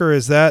 Mark, or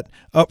is that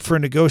up for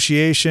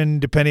negotiation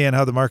depending on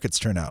how the markets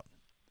turn out?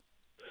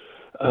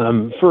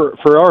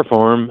 For our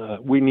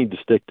farm, we need to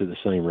stick to the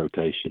same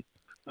rotation,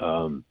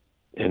 and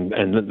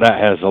that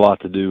has a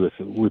lot to do with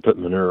we put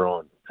manure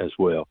on as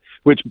well.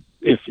 Which,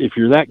 if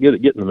you're that good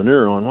at getting the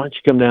manure on, why don't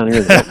you come down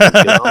here?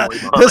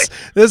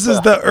 This is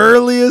the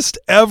earliest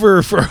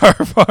ever for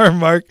our farm,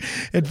 Mark.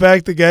 In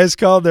fact, the guys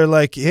called. They're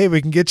like, "Hey,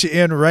 we can get you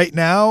in right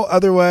now.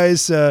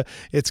 Otherwise,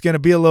 it's going to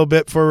be a little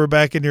bit before we're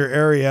back in your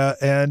area."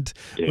 And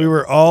we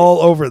were all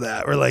over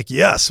that. We're like,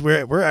 "Yes,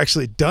 we're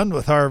actually done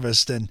with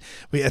harvest." And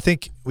I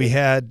think we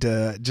had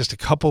just a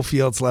couple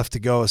fields left to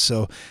go.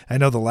 So I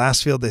know the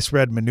last field they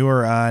spread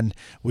manure on.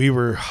 We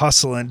were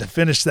hustling to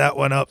finish that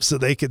one up so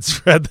they could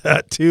spread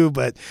that too.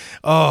 But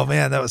oh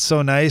man, that was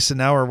so nice. And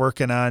now we're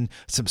working on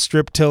some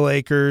strip till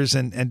acres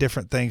and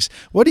different things.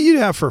 What do you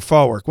have for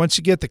fall work once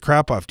you get the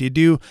crop off?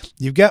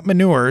 You've got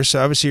manure,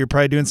 so obviously you're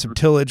probably doing some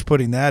tillage,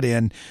 putting that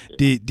in.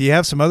 Do you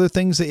have some other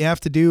things that you have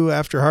to do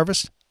after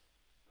harvest?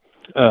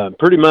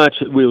 Pretty much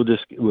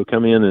we'll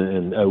come in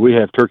and we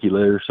have turkey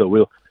litter, so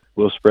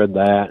we'll spread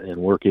that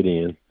and work it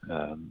in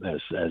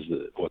as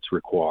what's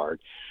required.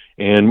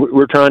 And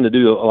we're trying to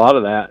do a lot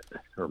of that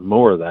or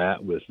more of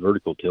that with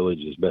vertical tillage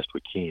as best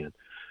we can.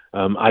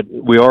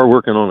 We are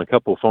working on a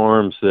couple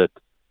farms that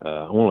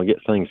I want to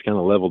get things kind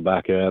of leveled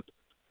back up,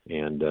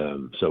 and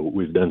so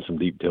we've done some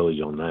deep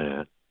tillage on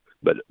that.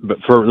 But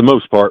for the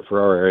most part,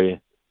 for our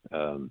area,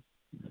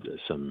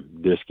 some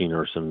disking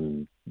or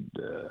some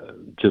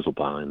chisel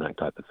piling, that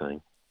type of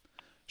thing.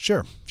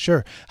 Sure.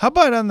 How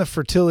about on the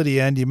fertility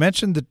end? You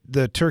mentioned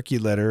the turkey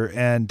litter,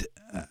 and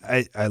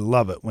I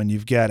love it when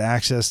you've got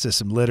access to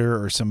some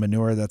litter or some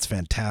manure. That's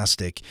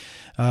fantastic.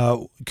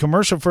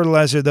 Commercial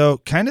fertilizer, though,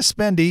 kind of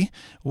spendy.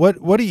 What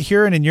are you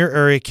hearing in your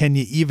area? Can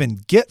you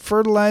even get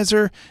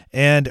fertilizer?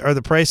 And are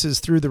the prices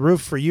through the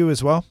roof for you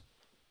as well?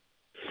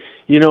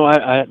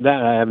 I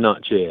have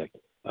not checked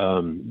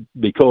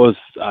because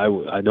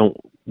I don't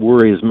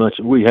worry as much.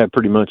 We have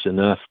pretty much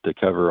enough to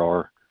cover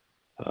our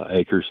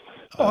acres.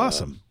 Oh,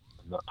 awesome.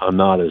 I'm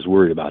not as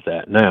worried about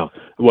that. Now,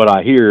 what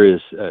I hear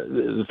is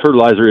the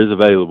fertilizer is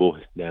available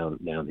down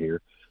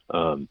here,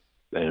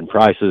 and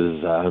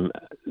prices,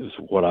 is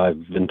what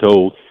I've been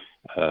told,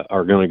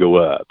 are going to go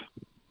up.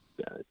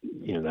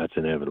 That's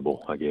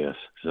inevitable, I guess.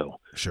 So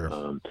sure.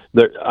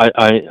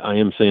 I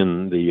am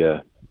seeing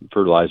the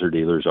fertilizer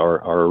dealers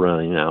are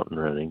running out and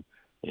running,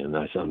 and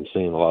I'm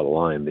seeing a lot of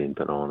lime being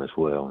put on as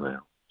well now.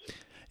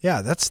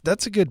 Yeah,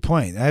 that's a good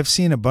point. I've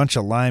seen a bunch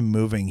of lime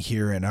moving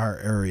here in our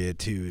area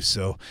too.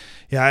 So,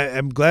 yeah,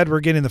 I'm glad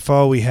we're getting the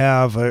fall we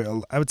have.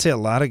 I would say a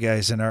lot of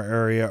guys in our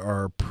area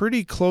are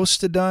pretty close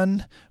to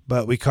done,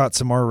 but we caught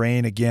some more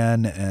rain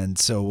again, and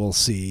so we'll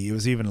see. It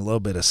was even a little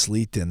bit of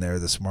sleet in there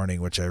this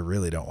morning, which I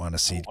really don't want to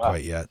see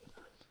quite yet.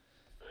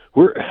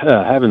 We're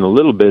having a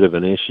little bit of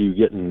an issue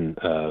getting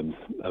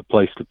a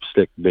place to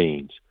stick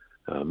beans.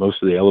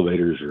 most of the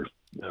elevators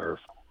are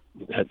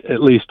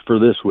at least for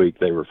this week,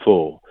 they were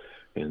full.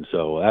 And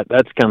so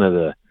that's kind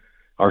of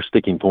our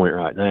sticking point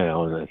right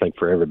now. And I think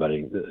for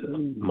everybody,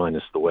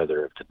 minus the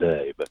weather of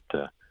today, but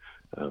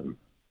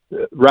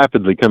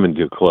rapidly coming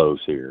to a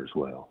close here as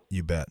well.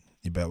 You bet.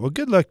 Well,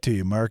 good luck to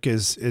you, Mark,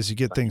 as you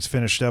get things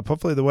finished up.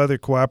 Hopefully the weather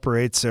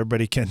cooperates.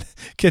 Everybody can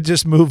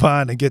just move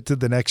on and get to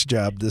the next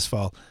job this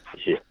fall.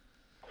 Yeah.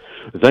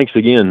 Thanks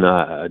again.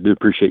 I do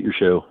appreciate your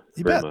show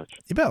very much.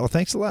 You bet. Well,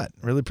 thanks a lot.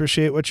 Really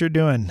appreciate what you're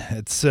doing.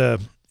 It's a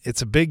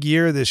big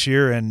year this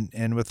year,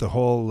 and with the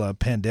whole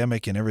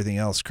pandemic and everything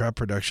else, crop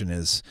production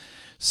is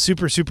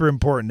super, super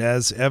important,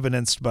 as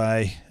evidenced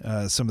by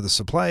some of the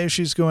supply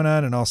issues going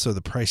on and also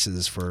the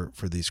prices for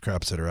these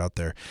crops that are out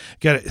there.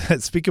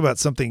 Speak about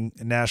something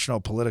national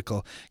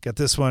political. Got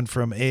this one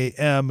from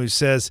AM who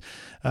says,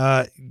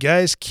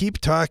 guys, keep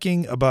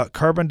talking about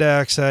carbon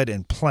dioxide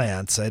and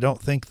plants. I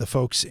don't think the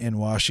folks in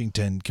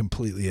Washington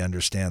completely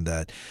understand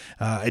that.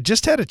 I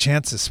just had a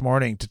chance this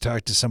morning to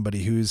talk to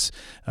somebody who's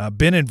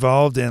been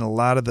involved in a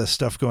lot of the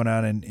stuff going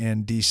on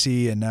in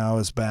D.C. and now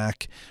is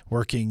back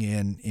working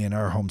in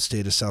our home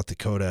state of South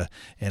Dakota.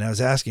 And I was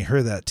asking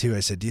her that too. I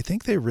said, do you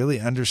think they really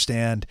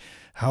understand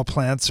how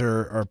plants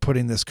are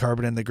putting this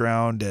carbon in the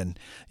ground? And,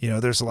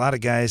 there's a lot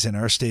of guys in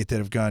our state that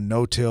have gone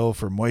no-till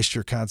for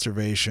moisture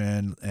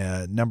conservation.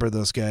 A number of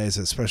those guys,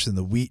 especially in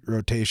the wheat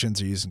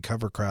rotations, are using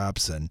cover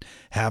crops and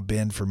have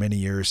been for many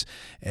years.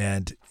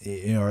 And,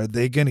 are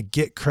they going to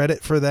get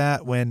credit for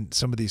that when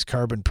some of these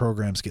carbon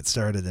programs get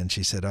started? And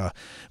she said,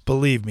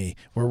 believe me,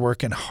 we're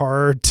working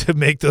hard to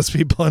make those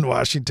people in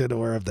Washington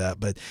aware of that.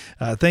 But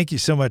thank you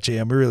so much,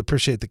 Am. We really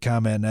appreciate the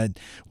comment. And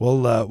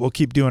we'll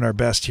keep doing our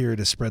best here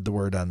to spread the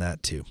word on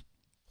that too.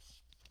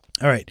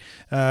 All right.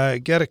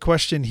 Got a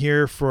question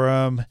here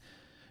from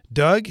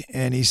Doug,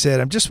 and he said,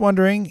 I'm just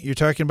wondering, you're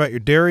talking about your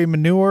dairy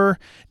manure.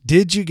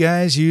 Did you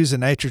guys use a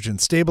nitrogen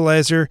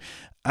stabilizer?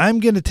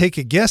 I'm going to take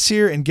a guess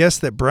here and guess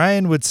that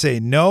Brian would say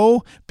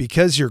no,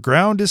 because your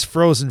ground is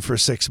frozen for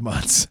 6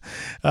 months.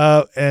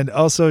 And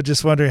also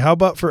just wondering, how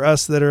about for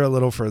us that are a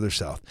little further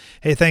south?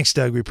 Hey, thanks,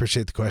 Doug. We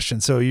appreciate the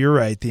question. So you're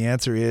right. The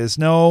answer is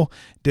no.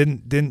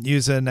 Didn't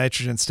use a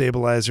nitrogen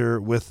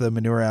stabilizer with the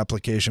manure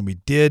application. We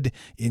did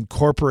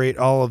incorporate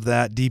all of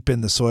that deep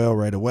in the soil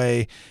right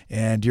away.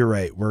 And you're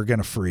right. We're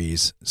going to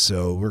freeze.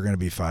 So we're going to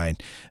be fine.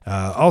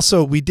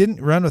 Also, we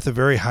didn't run with a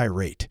very high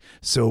rate.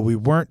 So we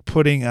weren't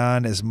putting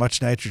on as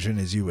much nitrogen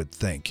as you would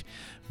think.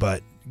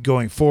 But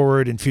going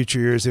forward in future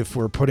years, if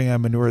we're putting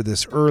on manure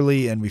this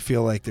early and we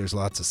feel like there's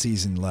lots of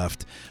season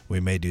left, we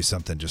may do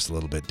something just a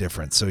little bit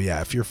different. So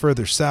yeah, if you're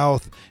further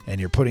south and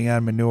you're putting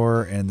on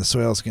manure and the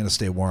soil is going to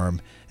stay warm,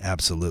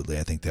 absolutely,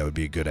 I think that would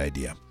be a good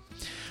idea.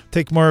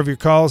 Take more of your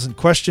calls and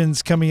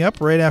questions coming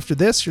up right after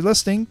this. You're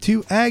listening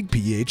to Ag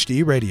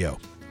PhD Radio.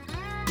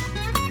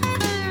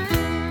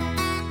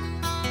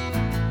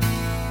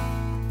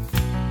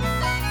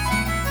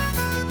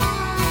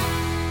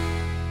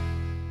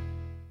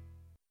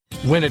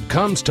 When it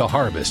comes to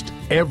harvest,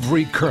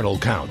 every kernel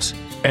counts,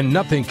 and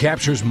nothing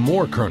captures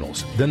more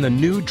kernels than the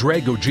new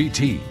Drago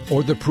GT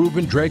or the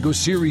proven Drago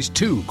Series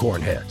 2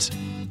 corn heads.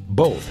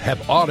 Both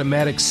have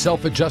automatic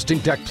self-adjusting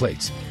deck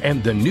plates,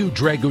 and the new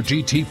Drago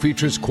GT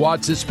features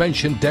quad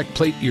suspension deck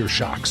plate ear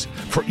shocks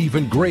for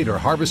even greater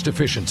harvest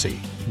efficiency.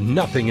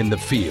 Nothing in the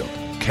field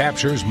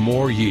captures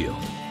more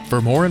yield. For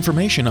more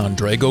information on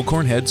Drago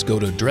corn heads, go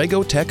to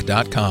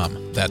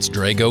dragotech.com. That's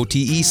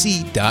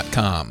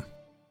dragotech.com.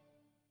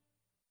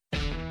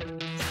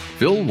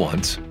 Fill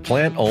once,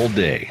 plant all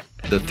day.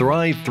 The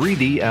Thrive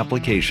 3D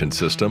application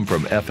system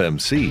from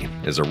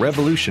FMC is a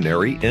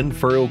revolutionary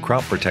in-furrow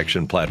crop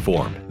protection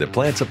platform that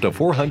plants up to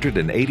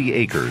 480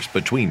 acres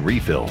between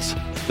refills.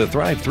 The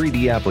Thrive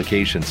 3D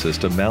application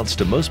system mounts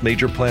to most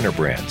major planter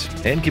brands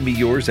and can be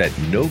yours at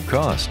no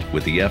cost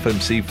with the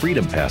FMC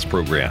Freedom Pass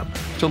program.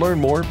 To learn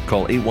more,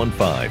 call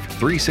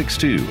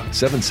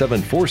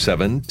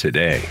 815-362-7747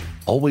 today.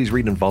 Always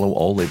read and follow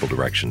all label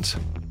directions.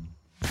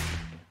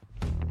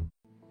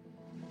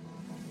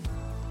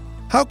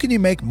 How can you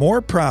make more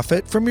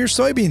profit from your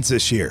soybeans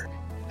this year?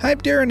 I'm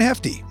Darren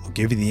Hefty. We'll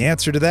give you the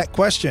answer to that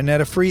question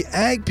at a free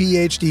Ag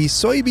PhD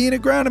Soybean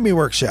Agronomy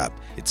Workshop.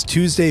 It's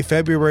Tuesday,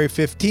 February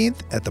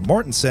 15th at the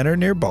Morton Center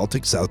near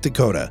Baltic, South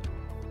Dakota.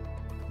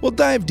 We'll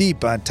dive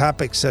deep on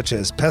topics such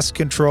as pest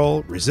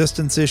control,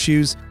 resistance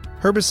issues,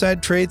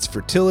 herbicide traits,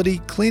 fertility,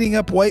 cleaning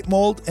up white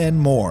mold, and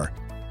more.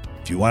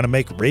 If you want to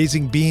make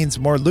raising beans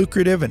more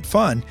lucrative and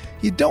fun,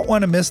 you don't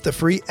want to miss the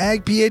free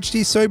Ag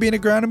PhD Soybean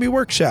Agronomy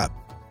Workshop.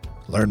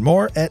 Learn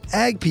more at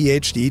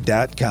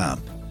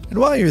agphd.com. And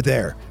while you're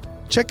there,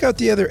 check out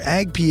the other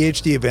Ag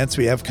PhD events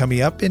we have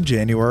coming up in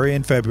January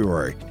and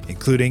February,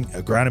 including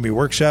agronomy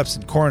workshops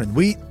in corn and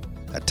wheat,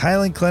 a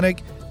tiling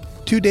clinic,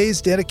 2 days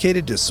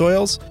dedicated to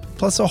soils,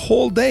 plus a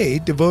whole day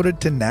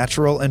devoted to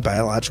natural and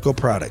biological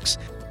products.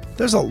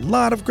 There's a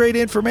lot of great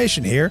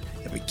information here,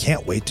 and we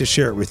can't wait to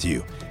share it with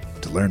you.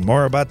 To learn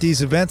more about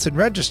these events and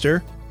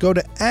register, go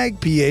to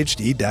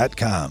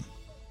agphd.com.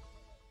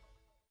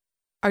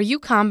 Are you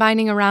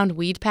combining around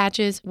weed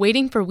patches,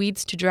 waiting for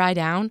weeds to dry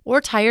down, or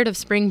tired of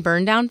spring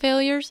burn down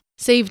failures?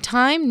 Save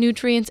time,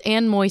 nutrients,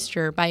 and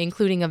moisture by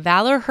including a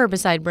Valor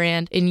herbicide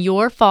brand in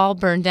your fall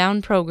burn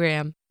down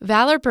program.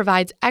 Valor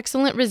provides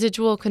excellent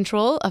residual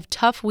control of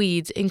tough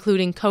weeds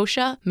including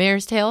kochia,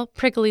 mare's tail,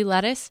 prickly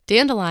lettuce,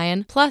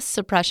 dandelion, plus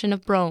suppression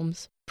of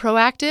bromes.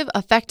 Proactive,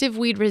 effective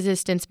weed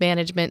resistance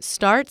management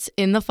starts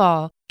in the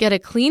fall. Get a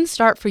clean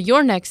start for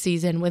your next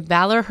season with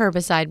Valor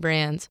herbicide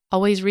brands.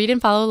 Always read and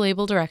follow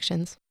label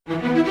directions.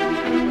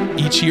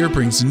 Each year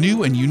brings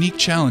new and unique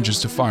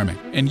challenges to farming,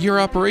 and your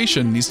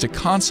operation needs to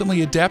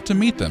constantly adapt to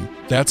meet them.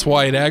 That's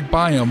why at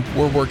AgBiome,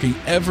 we're working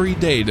every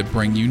day to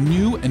bring you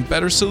new and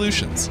better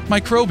solutions.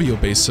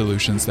 Microbial-based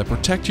solutions that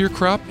protect your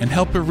crop and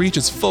help it reach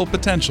its full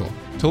potential.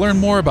 To learn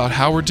more about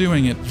how we're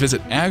doing it,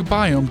 visit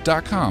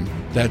agbiome.com.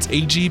 That's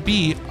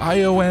AGBIOME.com.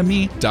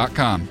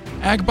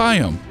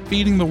 AgBiome,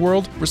 feeding the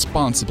world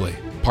responsibly,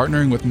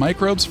 partnering with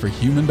microbes for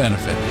human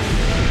benefit.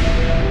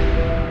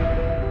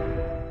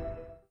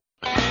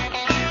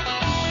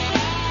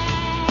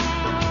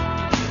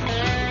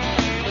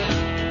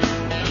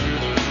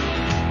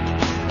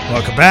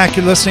 Welcome back.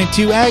 You're listening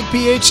to Ag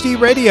PhD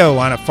Radio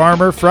on a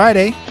Farmer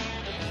Friday.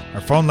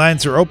 Our phone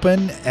lines are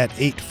open at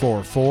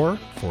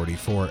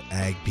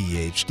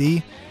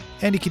 844-44-AG-PHD,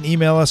 and you can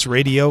email us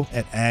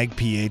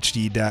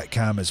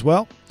radio@agphd.com as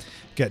well.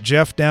 Got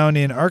Jeff down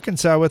in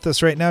Arkansas with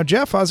us right now.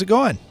 Jeff, how's it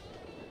going?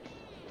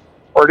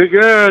 Pretty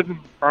good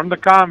from the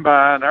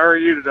combine. How are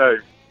you today?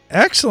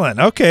 Excellent.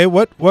 Okay,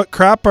 what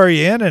crop are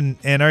you in,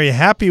 and are you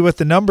happy with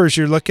the numbers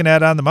you're looking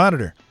at on the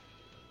monitor?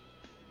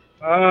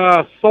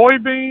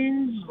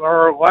 Soybeans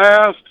are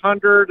last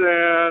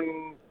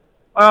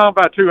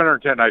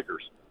 210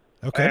 acres.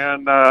 Okay.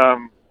 And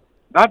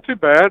not too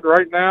bad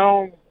right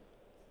now.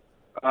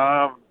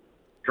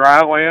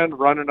 Dry land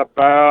running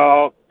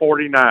about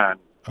 49.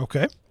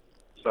 Okay.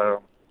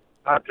 So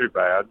not too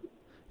bad.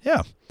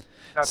 Yeah.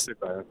 Not too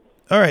bad.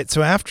 All right,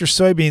 so after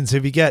soybeans,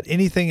 have you got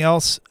anything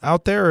else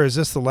out there, or is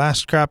this the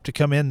last crop to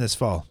come in this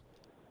fall?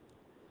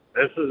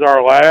 This is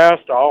our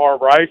last. All our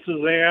rice is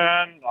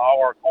in,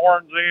 all our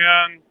corn's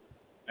in,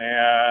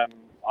 and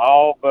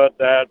all but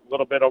that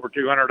little bit over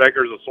 200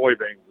 acres of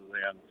soybeans is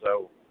in.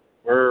 So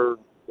we're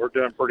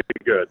doing pretty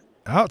good.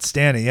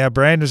 Outstanding. Yeah,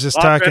 Brian was just a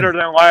lot talking. better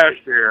than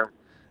last year.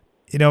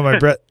 You know, my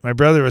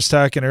brother was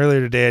talking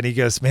earlier today, and he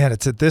goes, man,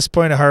 it's at this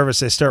point of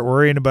harvest I start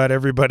worrying about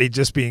everybody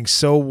just being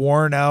so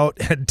worn out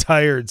and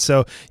tired.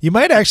 So you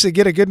might actually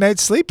get a good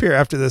night's sleep here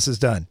after this is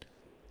done.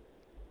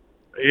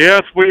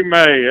 Yes, we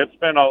may. It's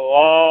been a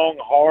long,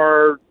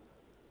 hard,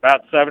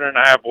 about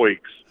 7.5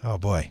 weeks. Oh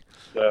boy!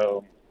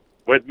 So,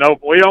 we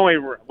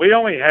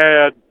only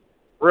had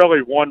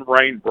really one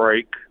rain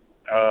break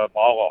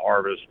all of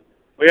harvest.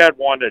 We had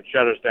one that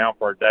shut us down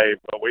for a day,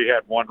 but we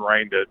had one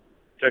rain that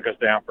took us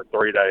down for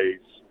 3 days.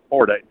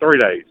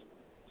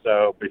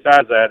 So,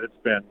 besides that, it's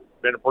been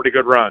a pretty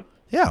good run.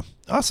 Yeah,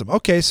 awesome.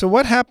 Okay, so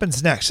what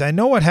happens next? I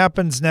know what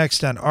happens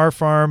next on our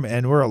farm,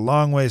 and we're a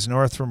long ways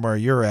north from where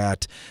you're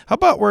at. How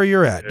about where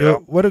you're at? Yeah.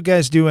 What do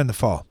guys do in the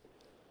fall?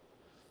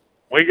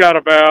 We got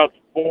about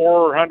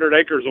 400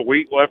 acres of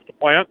wheat left to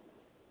plant,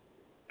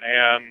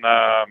 and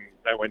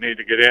that we need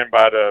to get in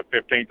by the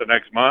 15th of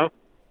next month,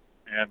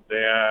 and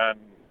then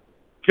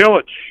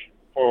tillage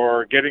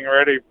for getting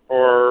ready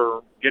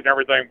for getting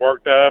everything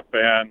worked up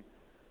and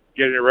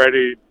getting it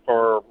ready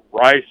for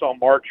rice on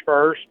March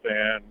 1st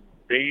and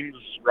beans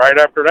right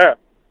after that.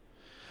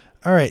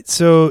 All right,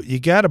 so you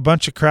got a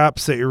bunch of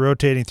crops that you're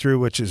rotating through,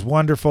 which is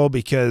wonderful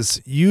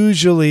because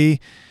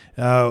usually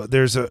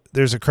there's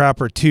a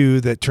crop or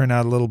two that turn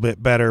out a little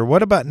bit better.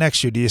 What about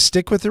next year? Do you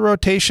stick with the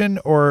rotation,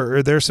 or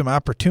are there some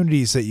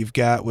opportunities that you've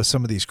got with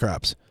some of these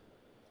crops?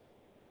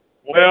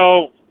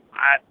 Well,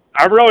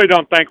 I really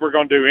don't think we're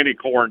going to do any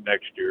corn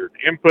next year.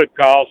 Input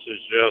cost is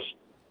just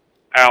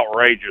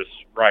outrageous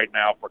right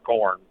now for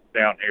corn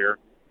down here.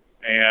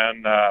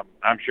 And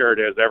I'm sure it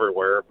is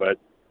everywhere, but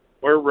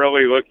we're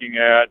really looking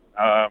at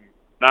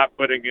not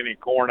putting any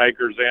corn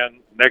acres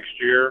in next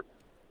year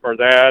for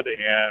that,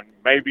 and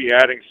maybe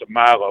adding some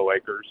milo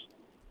acres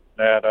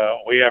that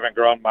we haven't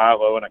grown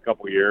milo in a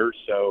couple of years.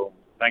 So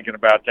thinking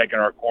about taking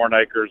our corn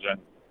acres and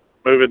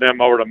moving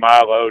them over to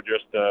milo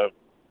just to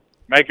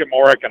make it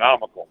more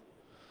economical.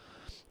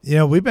 You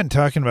know, we've been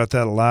talking about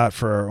that a lot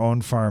for our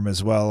own farm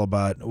as well,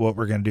 about what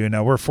we're going to do.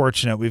 Now, we're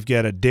fortunate. We've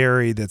got a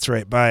dairy that's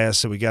right by us,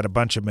 so we got a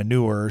bunch of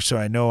manure. So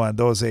I know on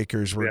those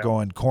acres we're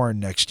going corn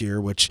next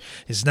year, which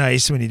is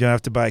nice when you don't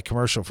have to buy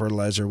commercial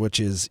fertilizer, which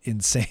is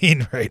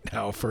insane right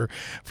now for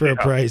a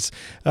price.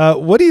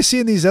 What do you see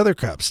in these other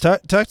crops?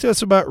 Talk to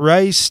us about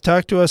rice.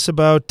 Talk to us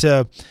about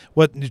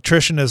what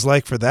nutrition is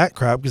like for that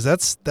crop,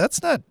 because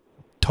that's not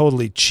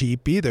totally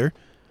cheap either.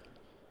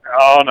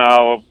 Oh,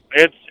 no.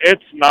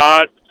 It's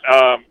not.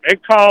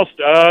 It cost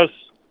us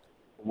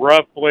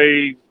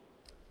roughly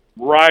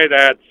right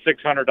at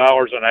 $600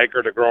 an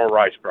acre to grow a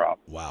rice crop.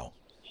 Wow.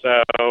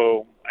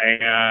 So,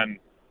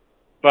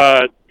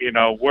 but you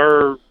know,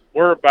 we're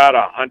about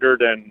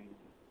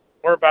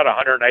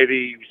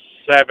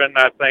 187,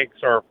 I think,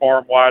 is our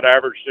farm wide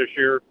average this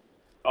year.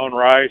 on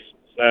rice.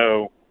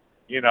 So,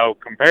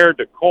 compared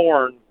to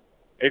corn,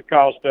 it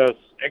cost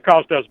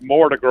us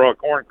more to grow a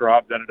corn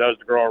crop than it does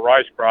to grow a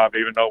rice crop,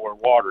 even though we're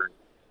watering.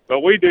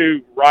 But we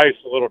do rice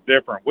a little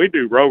different. We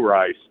do row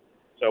rice.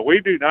 So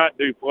we do not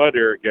do flood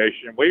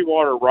irrigation. We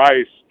water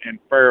rice in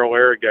farrow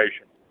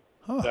irrigation.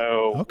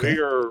 So okay.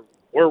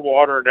 we're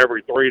watering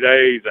every 3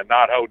 days and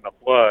not holding a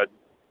flood.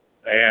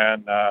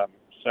 And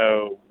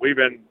so we've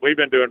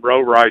been doing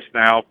row rice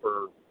now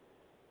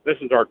this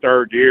is our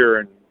 3rd year,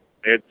 and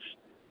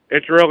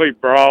it's really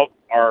brought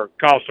our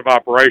cost of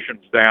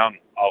operations down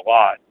a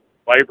lot,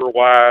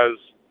 labor-wise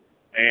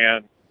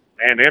and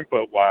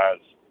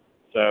input-wise.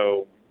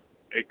 So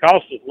it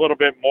costs us a little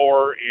bit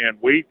more in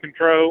weed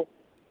control,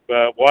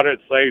 but what it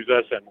saves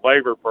us in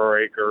labor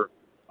per acre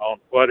on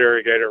flood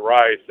irrigated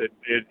rice, it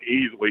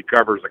easily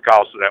covers the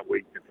cost of that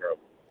weed control.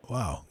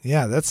 Wow.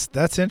 Yeah,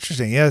 that's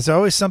interesting. Yeah, it's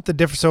always something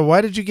different. So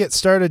why did you get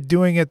started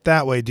doing it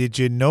that way? Did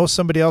you know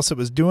somebody else that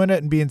was doing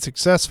it and being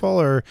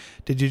successful, or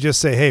did you just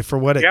say, hey, for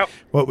what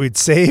we'd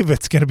save,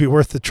 it's going to be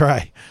worth the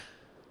try?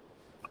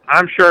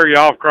 I'm sure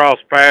y'all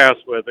crossed paths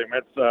with him.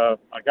 It's a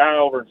guy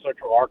over in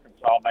Central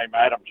Arkansas named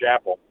Adam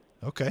Chappell.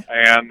 Okay.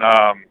 And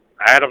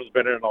Adam's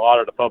been in a lot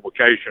of the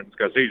publications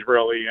because he's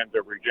really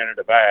into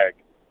regenerative ag.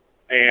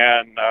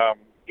 And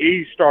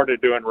he started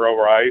doing row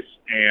rice,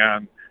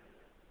 and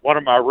one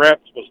of my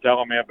reps was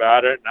telling me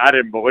about it, and I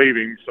didn't believe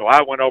him, so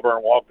I went over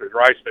and walked his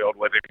rice field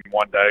with him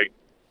one day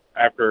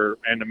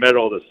in the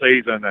middle of the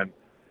season, and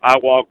I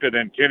walked it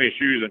in tennis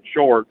shoes and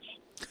shorts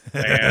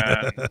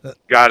and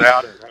got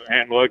out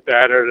and looked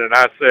at it, and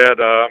I said,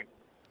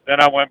 then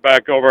I went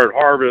back over at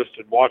Harvest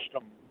and watched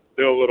them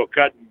do a little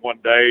cutting one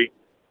day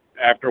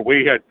after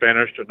we had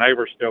finished, and they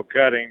were still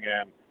cutting,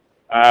 and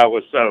I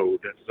was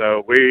sold. And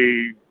so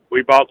we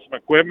bought some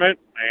equipment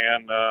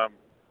and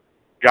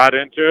got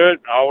into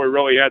it. All we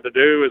really had to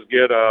do is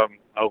get a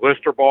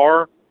lister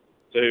bar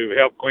to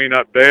help clean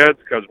up beds,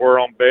 because we're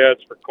on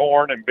beds for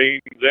corn and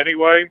beans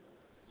anyway.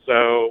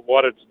 So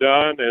what it's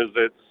done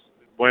is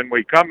when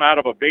we come out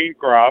of a bean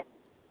crop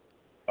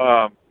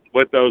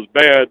with those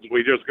beds,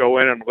 we just go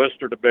in and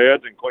lister the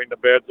beds and clean the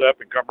beds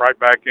up and come right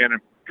back in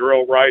and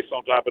drill rice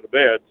on top of the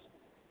beds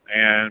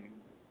and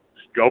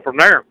go from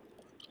there.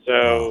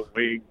 So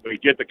we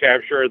get to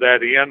capture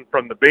that in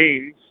from the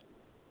beans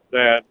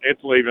that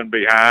it's leaving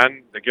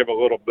behind to give a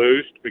little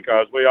boost,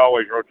 because we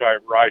always rotate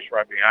rice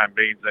right behind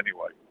beans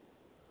anyway.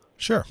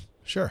 Sure.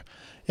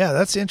 Yeah,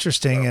 that's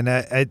interesting. And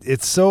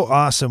it's so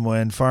awesome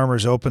when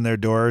farmers open their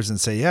doors and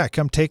say, yeah,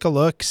 come take a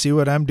look, see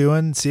what I'm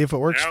doing, see if it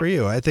works for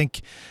you. I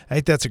think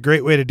that's a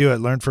great way to do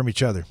it. Learn from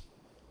each other.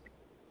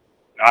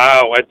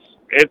 Oh,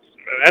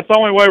 that's the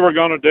only way we're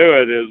going to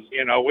do it is,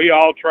 we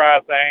all try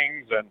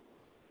things and,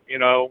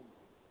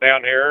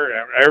 down here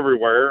and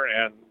everywhere.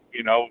 And,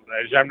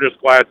 I'm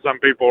just glad some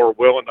people are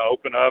willing to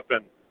open up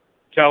and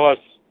tell us.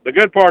 The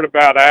good part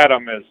about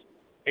Adam is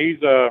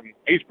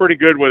he's pretty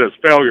good with his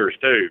failures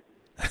too.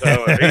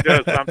 So if he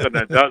does something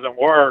that doesn't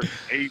work,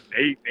 he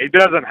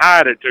doesn't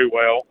hide it too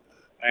well,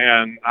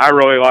 and I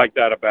really like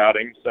that about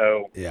him.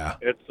 So yeah,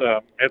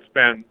 it's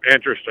been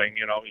interesting.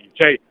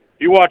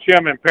 You watch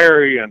him and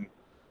Perry, and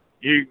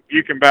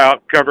you can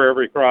about cover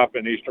every crop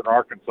in eastern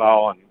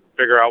Arkansas and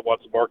figure out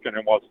what's working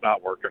and what's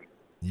not working.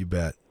 You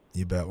bet.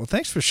 Well,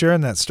 thanks for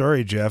sharing that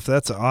story, Jeff.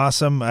 That's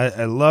awesome.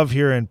 I love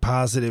hearing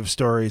positive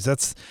stories.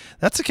 That's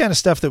the kind of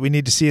stuff that we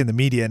need to see in the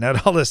media,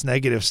 not all this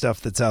negative stuff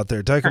that's out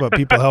there. Talk about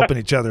people helping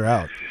each other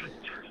out.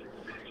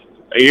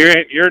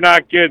 You're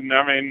not kidding.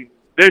 I mean,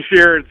 this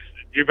year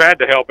you've had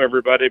to help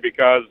everybody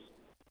because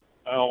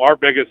our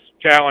biggest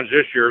challenge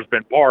this year has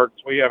been parts.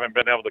 We haven't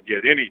been able to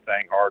get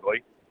anything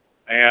hardly.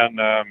 And,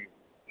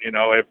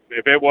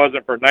 if it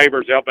wasn't for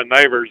neighbors helping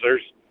neighbors,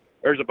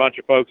 there's a bunch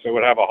of folks that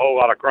would have a whole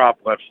lot of crop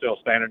left still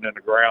standing in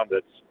the ground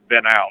that's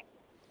been out.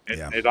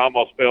 It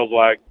almost feels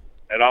like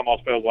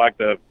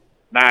the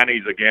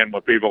 90s again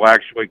when people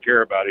actually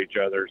care about each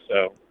other.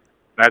 So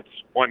that's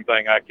one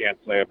thing I can't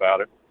say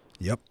about it.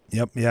 Yep.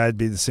 Yeah, it'd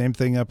be the same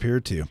thing up here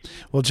too.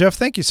 Well, Jeff,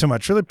 thank you so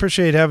much. Really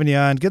appreciate having you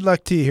on. Good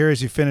luck to you here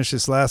as you finish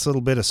this last little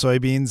bit of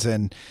soybeans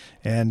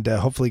and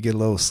hopefully get a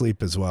little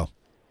sleep as well.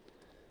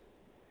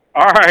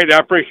 All right. I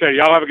appreciate it.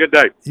 Y'all have a good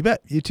day. You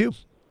bet. You too.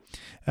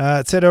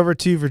 Let's head over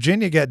to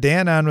Virginia. Got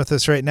Dan on with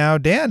us right now.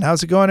 Dan,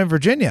 how's it going in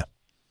Virginia?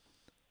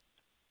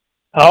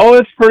 Oh,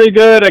 it's pretty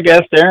good, I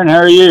guess, Darren. How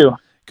are you?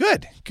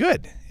 Good.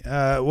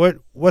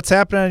 What's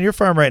happening on your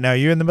farm right now?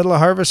 You in the middle of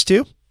harvest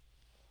too?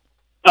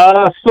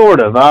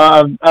 Sort of.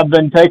 I've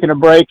been taking a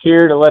break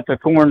here to let the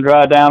corn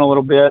dry down a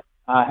little bit.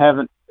 I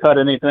haven't cut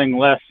anything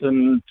less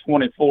than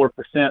 24%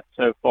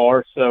 so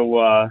far.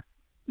 So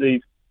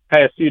these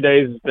past few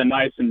days has been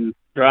nice and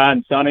dry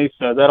and sunny,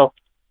 so that'll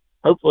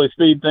hopefully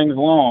speed things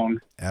along.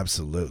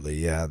 Absolutely.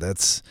 Yeah,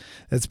 it's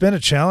been a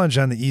challenge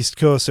on the East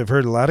Coast. I've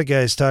heard a lot of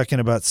guys talking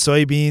about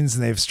soybeans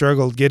and they've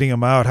struggled getting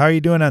them out. How are you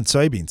doing on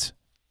soybeans?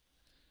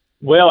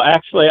 Well,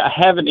 actually, I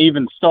haven't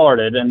even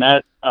started, and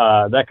that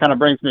kind of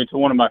brings me to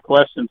one of my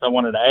questions I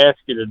wanted to ask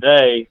you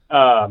today.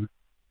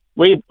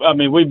 We've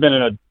been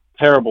in a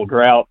terrible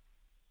drought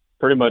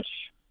pretty much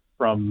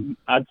from,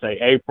 I'd say,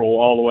 April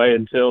all the way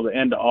until the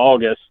end of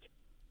August.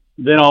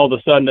 Then all of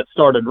a sudden it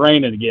started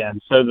raining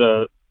again. So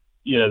the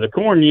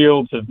corn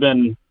yields have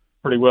been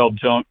pretty well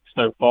junked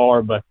so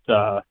far, but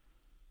I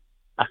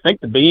think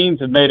the beans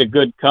have made a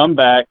good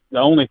comeback. The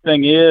only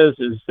thing is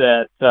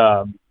that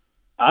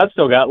I've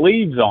still got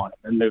leaves on them,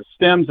 and the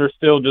stems are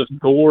still just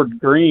gourd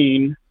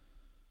green,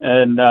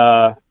 and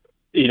and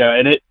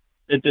it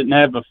didn't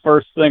have the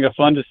first thing of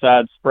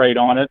fungicide sprayed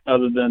on it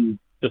other than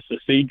just a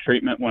seed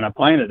treatment when I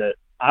planted it.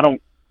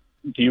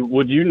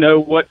 Would you know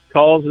what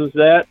causes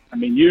that? I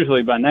mean,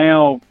 usually by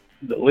now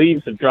the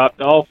leaves have dropped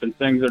off and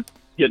things are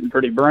getting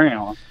pretty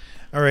brown.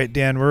 All right,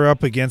 Dan, we're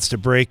up against a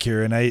break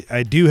here, and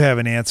I do have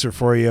an answer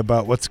for you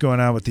about what's going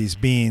on with these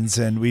beans,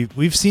 and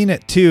we've seen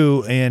it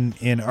too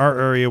in our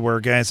area where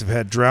guys have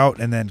had drought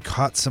and then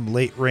caught some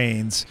late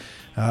rains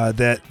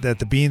that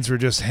the beans were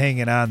just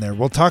hanging on there.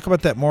 We'll talk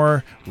about that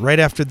more right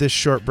after this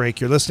short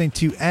break. You're listening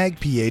to Ag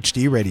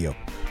PhD Radio.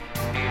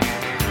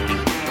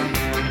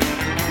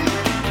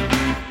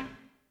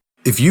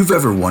 If you've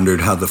ever wondered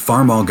how the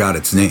Farmall got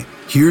its name,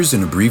 here's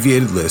an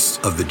abbreviated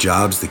list of the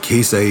jobs the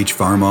Case IH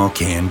Farmall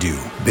can do.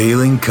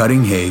 Baling,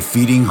 cutting hay,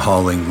 feeding,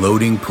 hauling,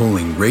 loading,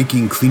 pulling,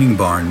 raking, cleaning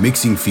barn,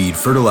 mixing feed,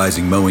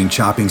 fertilizing, mowing,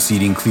 chopping,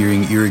 seeding,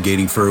 clearing,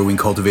 irrigating, furrowing,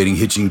 cultivating,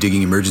 hitching,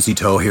 digging, emergency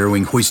tow,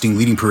 harrowing, hoisting,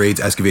 leading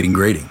parades, excavating,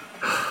 grading.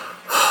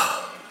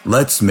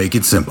 Let's make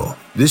it simple.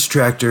 This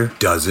tractor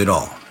does it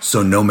all.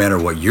 So no matter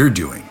what you're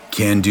doing,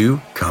 Can Do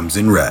comes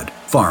in red.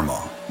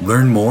 Farmall.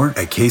 Learn more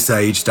at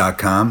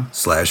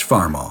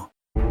caseih.com/farmall.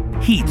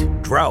 Heat,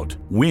 drought,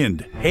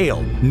 wind,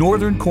 hail,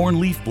 northern corn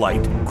leaf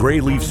blight, gray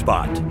leaf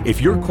spot. If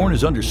your corn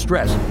is under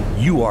stress,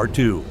 you are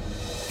too.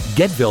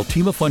 Get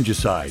Veltima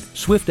fungicide,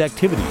 swift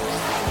activity,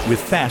 with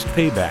fast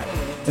payback,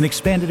 an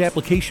expanded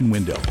application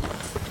window.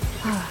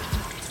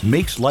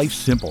 Makes life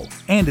simple,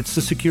 and it's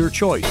the secure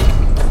choice.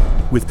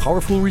 With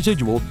powerful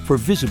residual for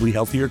visibly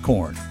healthier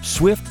corn.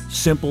 Swift,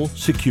 simple,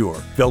 secure.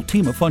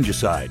 Veltima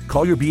fungicide.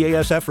 Call your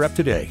BASF rep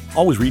today.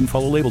 Always read and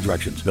follow label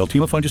directions.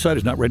 Veltima fungicide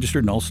is not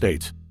registered in all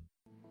states.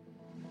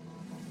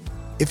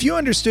 If you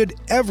understood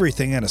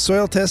everything on a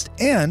soil test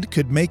and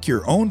could make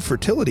your own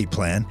fertility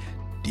plan,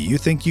 do you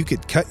think you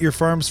could cut your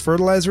farm's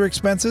fertilizer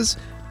expenses?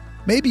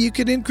 Maybe you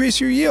could increase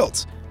your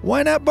yields.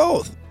 Why not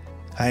both?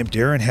 I'm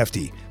Darren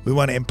Hefty. We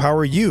want to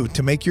empower you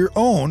to make your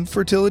own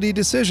fertility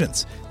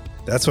decisions.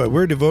 That's why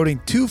we're devoting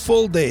 2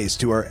 full days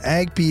to our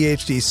Ag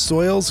PhD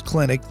Soils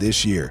Clinic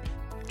this year,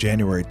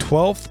 January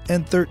 12th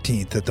and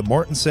 13th at the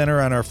Morton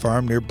Center on our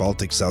farm near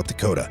Baltic, South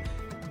Dakota.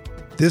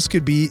 This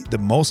could be the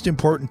most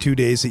important 2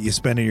 days that you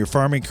spend in your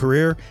farming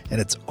career, and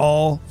it's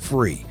all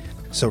free.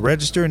 So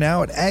register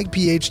now at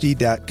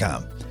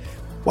agphd.com.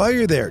 While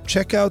you're there,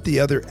 check out the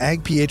other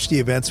Ag PhD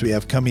events we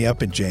have coming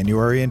up in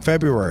January and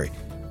February,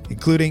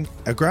 including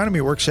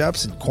agronomy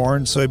workshops in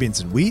corn,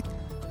 soybeans, and wheat,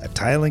 a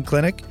tiling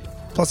clinic,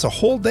 plus a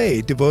whole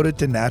day devoted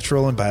to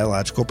natural and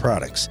biological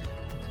products.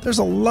 There's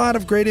a lot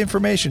of great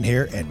information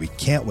here, and we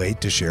can't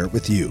wait to share it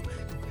with you.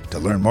 To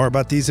learn more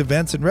about these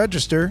events and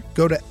register,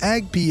 go to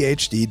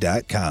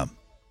agphd.com.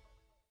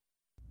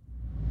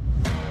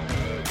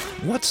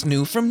 What's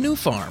new from New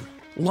Farm?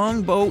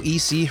 Longbow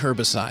EC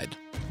Herbicide,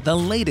 the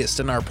latest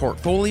in our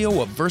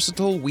portfolio of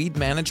versatile weed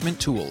management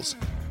tools,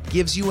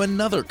 gives you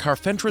another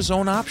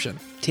carfentrazone option,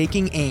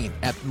 taking aim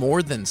at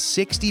more than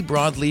 60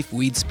 broadleaf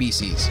weed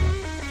species.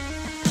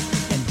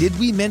 And did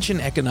we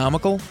mention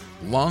economical?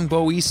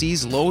 Longbow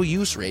EC's low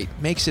use rate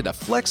makes it a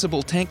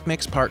flexible tank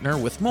mix partner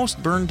with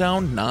most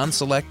burn-down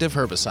non-selective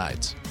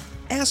herbicides.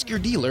 Ask your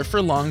dealer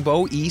for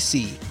Longbow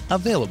EC,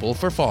 available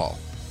for fall.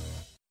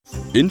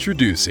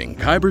 Introducing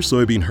Kyber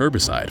Soybean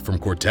Herbicide from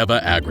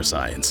Corteva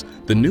Agriscience,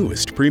 the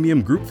newest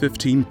premium Group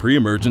 15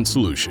 pre-emergent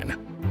solution.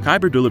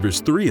 Kyber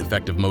delivers 3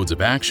 effective modes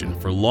of action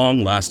for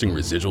long-lasting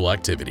residual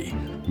activity,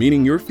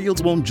 meaning your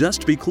fields won't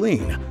just be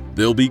clean,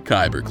 they'll be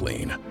Kyber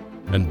clean.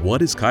 And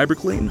what is Kyber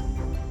clean?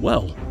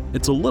 Well,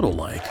 it's a little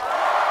like...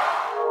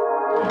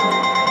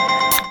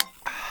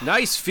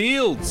 Nice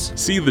fields!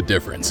 See the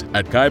difference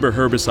at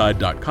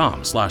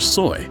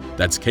kyberherbicide.com/soy.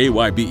 That's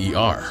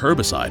KYBER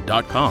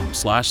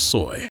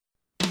herbicide.com/soy.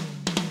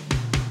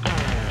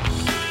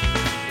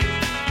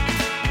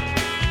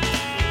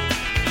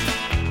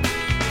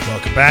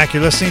 Welcome back.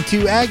 You're listening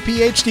to Ag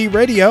PhD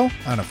Radio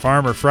on a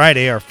Farmer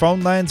Friday. Our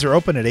phone lines are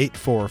open at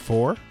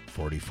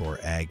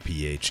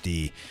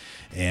 844-44-AG-PhD.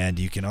 And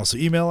you can also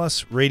email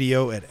us,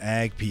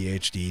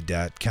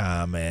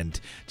 radio@agphd.com. And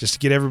just to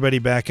get everybody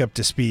back up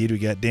to speed, we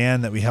got Dan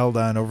that we held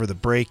on over the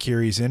break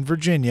here. He's in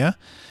Virginia.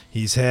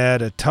 He's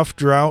had a tough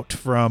drought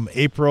from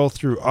April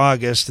through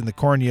August, and the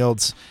corn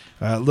yields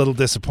a little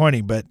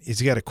disappointing. But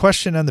he's got a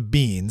question on the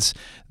beans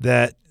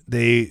that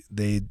they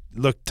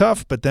looked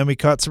tough, but then we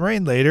caught some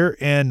rain later,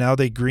 and now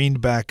they greened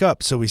back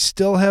up. So we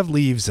still have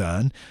leaves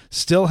on,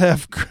 still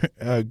have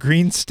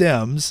green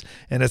stems,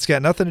 and it's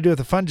got nothing to do with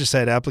the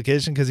fungicide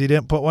application because he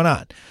didn't put one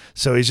on.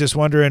 So he's just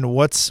wondering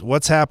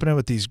what's happening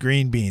with these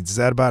green beans. Is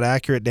that about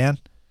accurate, Dan?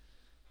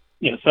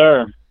 Yes,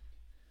 sir.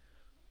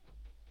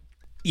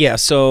 Yeah,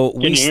 so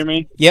Can you hear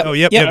me? Yep. Oh,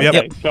 yep.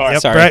 Sorry.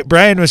 Sorry.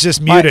 Brian was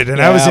just muted,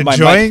 and I was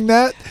enjoying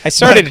that. I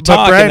started to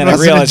talk, and then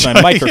I realized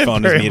my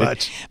microphone was muted.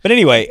 Much. But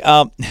anyway,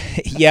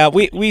 yeah,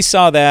 we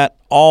saw that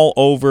all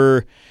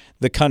over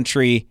the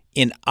country,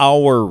 in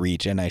our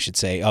region, I should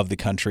say, of the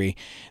country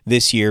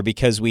this year,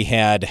 because we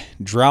had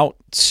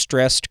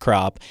drought-stressed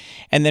crop,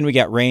 and then we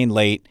got rain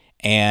late,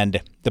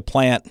 and the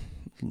plant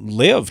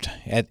lived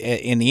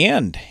in the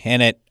end,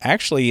 and it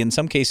actually, in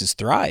some cases,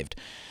 thrived.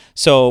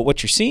 So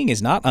what you're seeing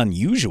is not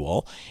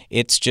unusual.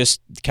 It's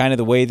just kind of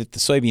the way that the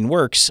soybean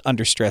works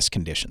under stress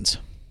conditions.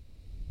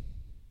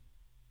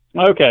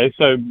 Okay,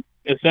 so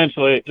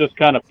essentially it just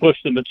kind of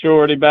pushed the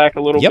maturity back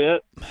a little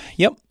bit.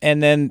 Yep.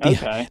 And then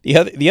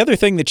the other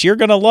thing that you're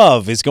going to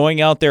love is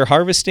going out there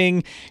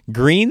harvesting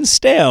green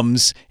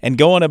stems and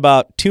going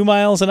about 2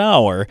 miles an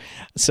hour.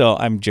 So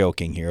I'm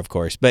joking here, of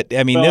course, but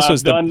I mean,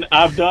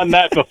 I've done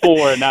that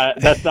before, and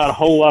that's not a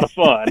whole lot of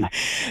fun.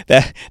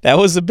 That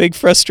was the big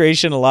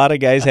frustration a lot of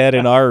guys had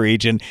in our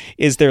region.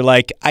 Is they're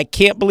like, I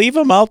can't believe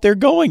I'm out there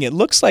going. It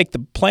looks like the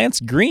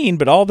plant's green,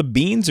 but all the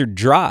beans are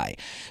dry.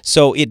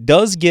 So it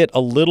does get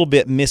a little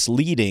bit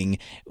misleading.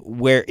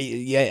 Where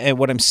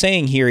what I'm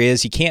saying here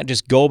is you can't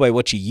just go by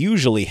what you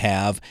usually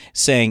have,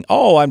 saying,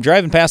 oh, I'm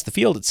driving past the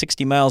field at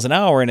 60 miles an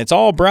hour and it's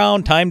all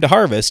brown, time to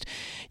harvest.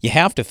 You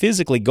have to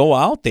physically go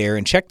out there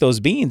and check those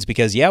beans,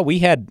 because, we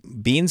had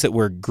beans that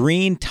were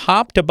green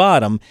top to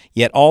bottom,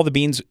 yet all the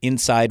beans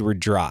inside were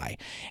dry.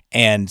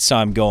 And so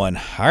I'm going,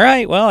 all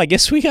right, well, I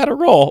guess we got to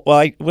roll.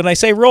 Well, when I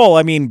say roll,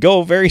 I mean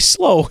go very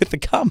slow with the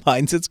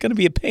combines. It's going to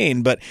be a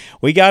pain, but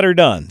we got her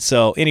done.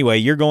 So anyway,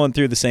 you're going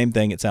through the same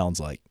thing, it sounds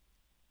like.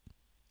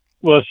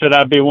 Well, should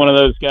I be one of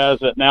those guys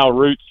that now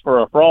roots for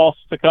a frost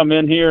to come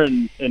in here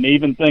and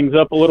even things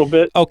up a little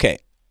bit? Okay.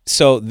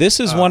 So this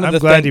is one of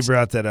the things. I'm glad you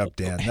brought that up,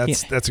 Dan.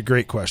 That's a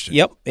great question.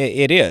 Yep,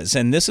 it is.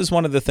 And this is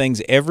one of the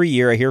things every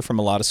year I hear from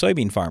a lot of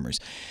soybean farmers.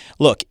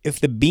 Look, if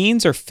the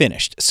beans are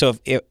finished,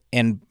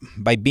 and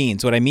by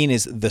beans, what I mean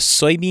is the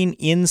soybean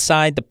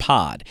inside the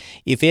pod,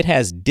 if it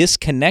has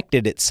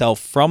disconnected itself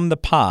from the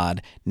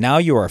pod, now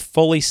you are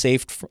fully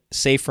safe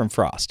from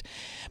frost.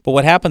 But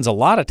what happens a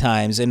lot of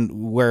times,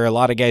 and where a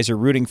lot of guys are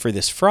rooting for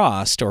this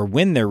frost, or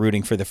when they're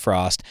rooting for the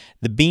frost,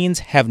 the beans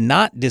have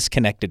not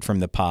disconnected from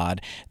the pod.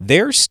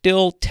 They're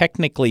still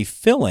technically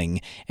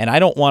filling, and I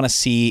don't want to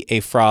see a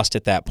frost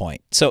at that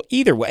point. So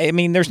either way, I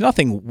mean, there's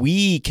nothing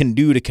we can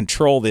do to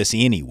control this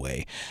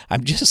anyway.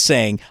 I'm just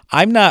saying,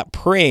 I'm not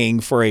praying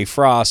for a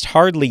frost,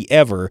 hardly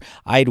ever.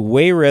 I'd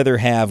way rather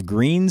have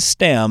green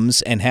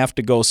stems and have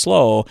to go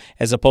slow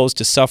as opposed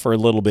to suffer a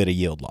little bit of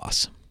yield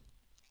loss.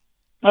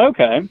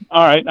 Okay.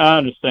 All right. I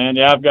understand.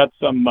 Yeah, I've got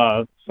some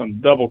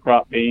double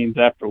crop beans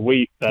after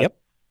wheat.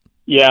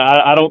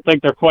 I don't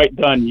think they're quite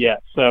done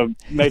yet. So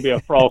maybe a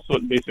frost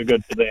wouldn't be so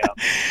good for them.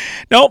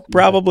 Nope,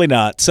 probably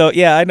not. So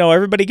yeah, I know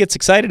everybody gets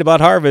excited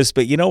about harvest,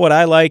 but you know what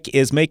I like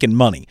is making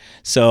money.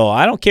 So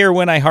I don't care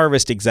when I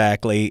harvest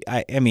exactly.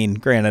 I mean,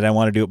 granted, I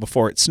want to do it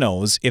before it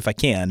snows if I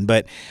can,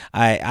 but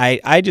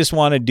I just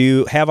want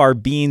to have our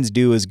beans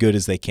do as good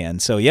as they can.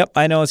 So yep,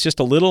 I know it's just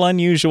a little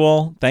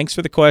unusual. Thanks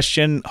for the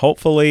question.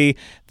 Hopefully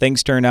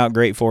things turn out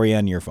great for you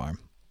on your farm.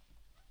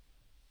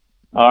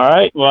 All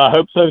right. Well, I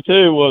hope so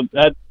too. Well,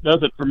 that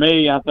does it for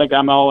me. I think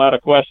I'm all out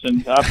of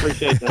questions. I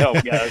appreciate the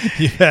help, guys.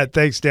 Yeah,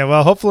 thanks, Dan.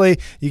 Well, hopefully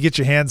you get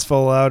your hands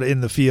full out in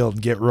the field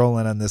and get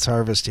rolling on this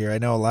harvest here. I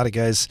know a lot of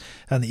guys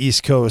on the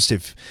East Coast,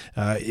 if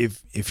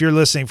you're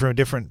listening from a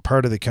different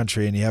part of the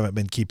country and you haven't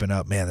been keeping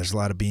up, man, there's a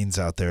lot of beans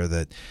out there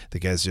that the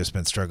guys just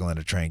been struggling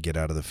to try and get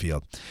out of the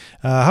field.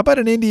 How about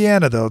in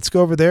Indiana, though? Let's go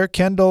over there.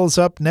 Kendall's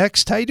up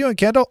next. How you doing,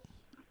 Kendall?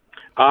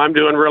 I'm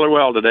doing really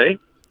well today.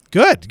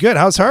 Good.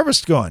 How's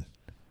harvest going?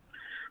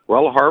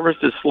 Well,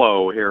 harvest is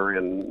slow here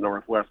in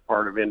northwest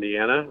part of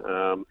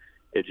Indiana.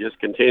 It just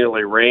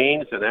continually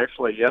rains, and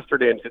actually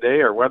yesterday and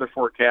today our weather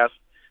forecasts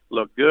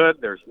look good.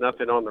 There's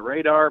nothing on the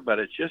radar, but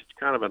it's just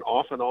kind of an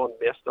off and on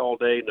mist all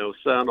day, no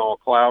sun, all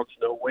clouds,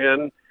 no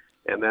wind,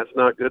 and that's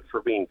not good for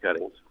bean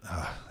cuttings.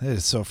 It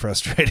is so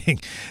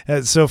frustrating.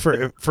 So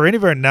for any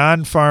of our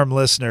non-farm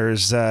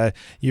listeners,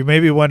 you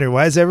may be wondering,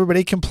 why is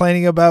everybody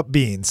complaining about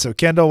beans? So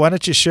Kendall, why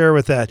don't you share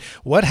with that,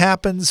 what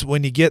happens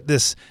when you get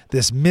this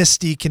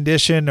misty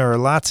condition or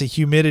lots of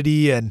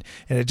humidity and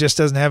it just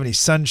doesn't have any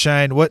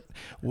sunshine?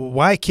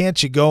 Why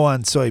can't you go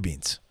on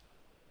soybeans?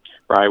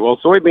 Right. Well,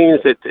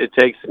 soybeans, it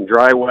takes some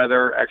dry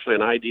weather. Actually,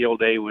 an ideal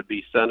day would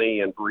be sunny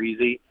and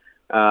breezy.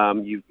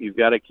 You've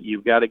got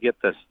to get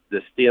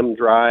the stem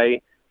dry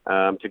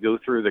to go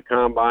through the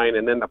combine,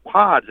 and then the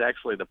pods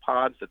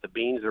that the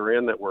beans are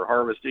in that we're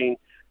harvesting,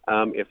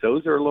 if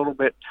those are a little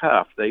bit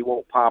tough, they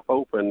won't pop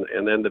open,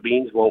 and then the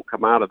beans won't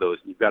come out of those.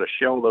 You've got to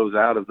shell those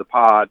out of the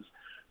pods,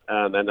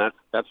 and then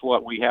that's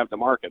what we have to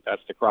market.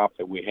 That's the crop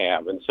that we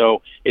have, and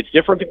so it's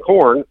different than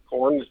corn.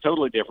 Corn is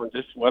totally different.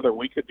 This weather,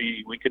 we could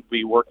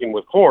be working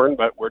with corn,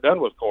 but we're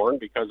done with corn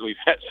because we've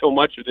had so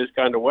much of this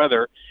kind of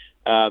weather.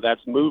 That's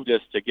moved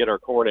us to get our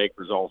corn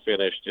acres all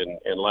finished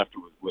and left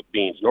with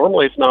beans.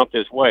 Normally it's not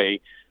this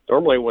way.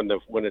 Normally when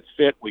it's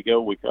fit, we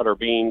cut our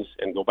beans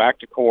and go back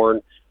to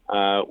corn.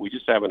 We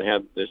just haven't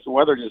had this. The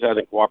weather just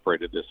hasn't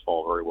cooperated this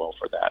fall very well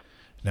for that.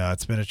 No,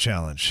 it's been a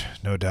challenge.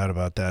 No doubt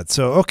about that.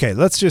 So, okay,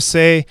 let's just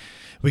say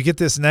we get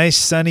this nice,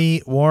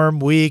 sunny, warm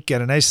week,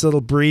 got a nice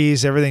little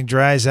breeze, everything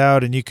dries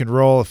out, and you can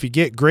roll. If you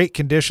get great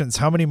conditions,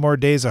 how many more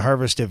days of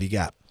harvest have you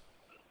got?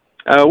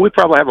 We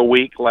probably have a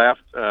week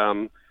left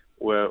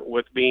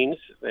with beans,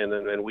 and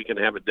then we can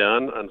have it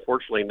done.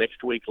 Unfortunately,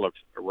 next week looks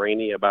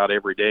rainy about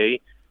every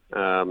day.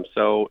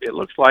 So it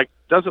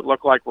doesn't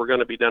look like we're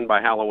going to be done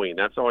by Halloween.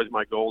 That's always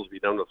my goal, is to be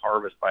done with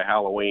harvest by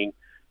Halloween.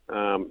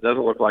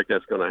 Doesn't look like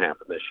that's going to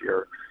happen this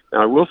year.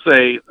 Now, I will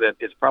say that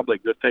it's probably a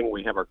good thing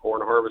we have our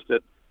corn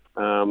harvested.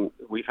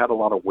 We've had a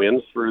lot of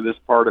winds through this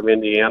part of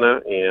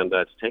Indiana, and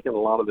it's taken a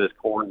lot of this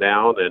corn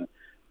down, and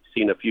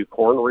seen a few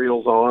corn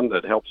reels on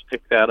that helps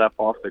pick that up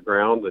off the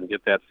ground and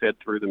get that fed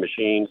through the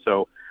machine.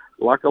 So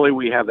luckily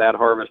we have that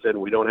harvested,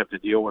 and we don't have to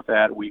deal with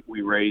that. We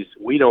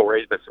don't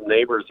raise, but some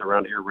neighbors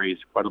around here raise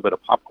quite a bit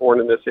of popcorn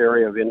in this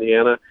area of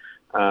Indiana.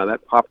 That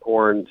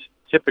popcorn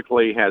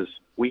typically has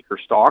weaker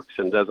stalks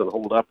and doesn't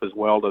hold up as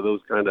well to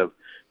those kind of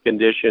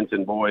conditions.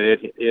 And boy,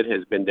 it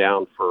has been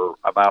down for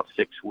about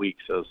 6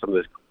 weeks. So some of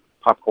this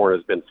popcorn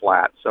has been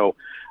flat. So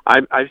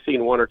I've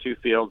seen one or two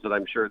fields that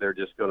I'm sure they're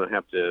just going to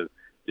have to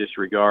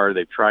disregard.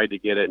 They've tried to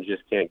get it and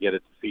just can't get it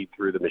to feed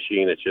through the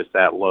machine. It's just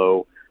that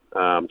low.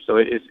 So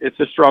it's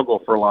a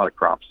struggle for a lot of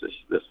crops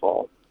this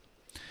fall.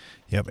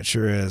 Yep, it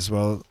sure is.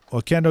 Well,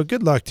 Kendall,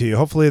 good luck to you.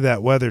 Hopefully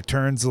that weather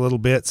turns a little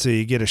bit so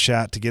you get a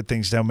shot to get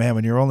things done. Man,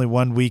 when you're only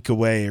 1 week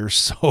away, you're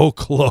so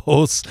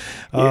close.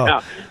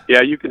 Yeah,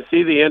 you can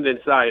see the end in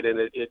sight, and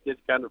it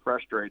gets kind of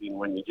frustrating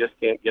when you just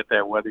can't get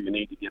that weather you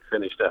need to get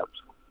finished up.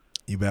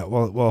 You bet.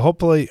 Well,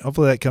 hopefully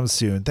that comes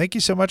soon. Thank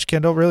you so much,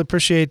 Kendall. Really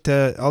appreciate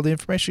all the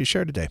information you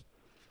shared today.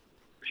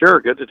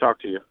 Sure, good to talk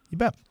to you. You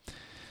bet.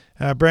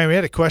 Brian, we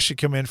had a question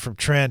come in from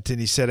Trent, and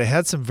he said, I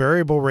had some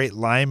variable rate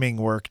liming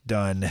work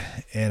done,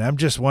 and I'm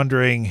just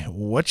wondering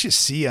what you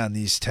see on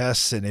these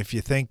tests, and if you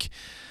think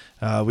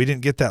we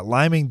didn't get that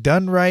liming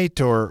done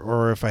right,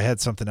 or if I had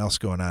something else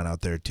going on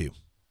out there too.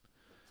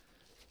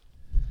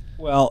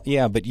 Well,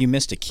 yeah, but you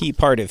missed a key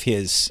part of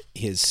his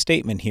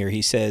statement here.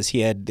 He says he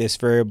had this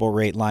variable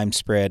rate lime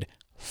spread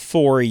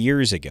 4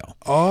 years ago.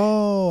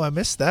 Oh, I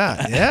missed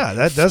that. Yeah,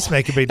 that does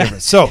make a big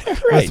difference. So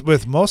right.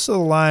 with most of the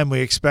lime,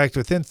 we expect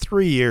within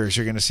 3 years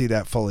you're going to see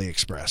that fully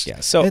expressed. Yeah.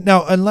 So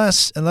now,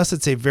 unless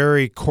it's a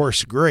very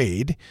coarse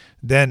grade,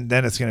 then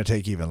it's going to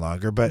take even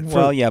longer. But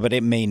but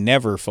it may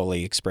never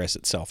fully express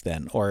itself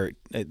then. Or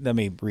let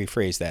me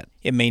rephrase that.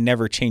 It may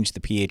never change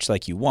the pH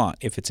like you want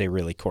if it's a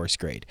really coarse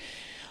grade.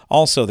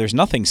 Also, there's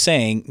nothing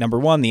saying, number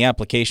one, the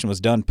application was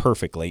done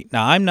perfectly.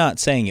 Now, I'm not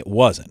saying it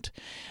wasn't,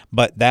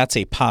 but that's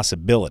a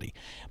possibility.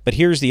 But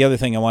here's the other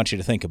thing I want you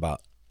to think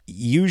about.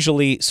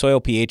 Usually, soil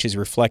pH is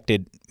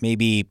reflected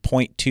maybe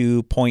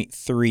 0.2,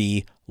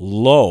 0.3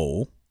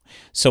 low.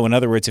 So, in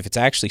other words, if it's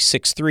actually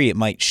 6.3, it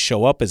might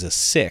show up as a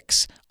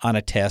 6 on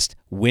a test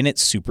when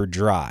it's super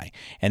dry.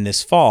 And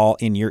this fall,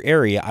 in your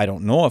area, I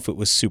don't know if it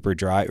was super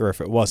dry or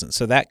if it wasn't.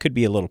 So that could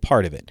be a little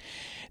part of it.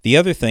 The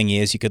other thing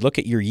is you could look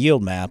at your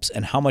yield maps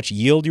and how much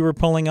yield you were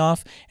pulling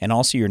off, and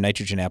also your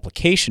nitrogen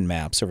application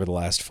maps over the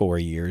last 4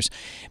 years,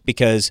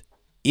 because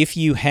if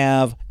you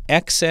have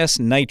excess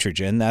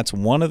nitrogen, that's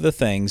one of the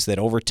things that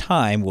over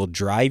time will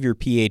drive your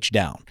pH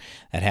down.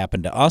 That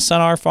happened to us on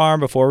our farm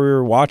before we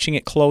were watching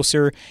it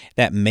closer.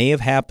 That may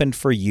have happened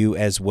for you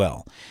as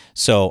well.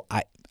 So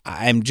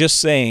I'm just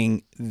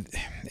saying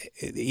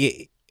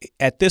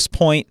at this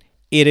point,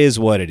 it is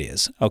what it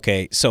is,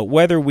 okay? So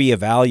whether we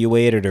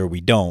evaluate it or we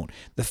don't,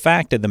 the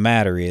fact of the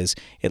matter is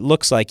it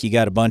looks like you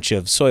got a bunch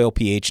of soil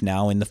pH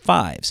now in the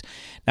 5s.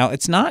 Now,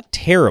 it's not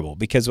terrible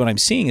because what I'm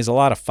seeing is a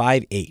lot of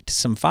 5.8,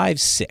 some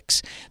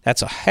 5.6.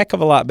 That's a heck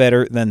of a lot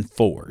better than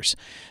 4s.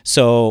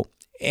 So,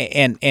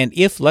 and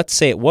if, let's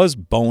say, it was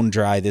bone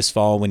dry this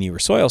fall when you were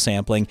soil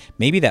sampling,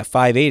 maybe that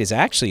 5.8 is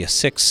actually a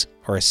 6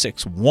 or a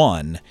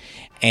 6.1,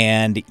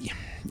 and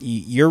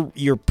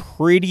you're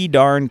pretty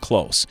darn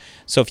close.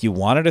 So if you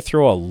wanted to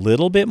throw a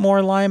little bit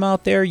more lime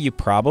out there, you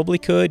probably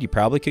could. You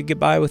probably could get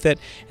by with it.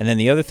 And then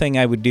the other thing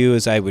I would do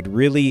is I would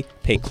really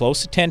pay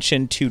close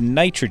attention to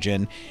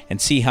nitrogen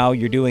and see how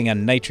you're doing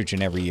on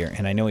nitrogen every year.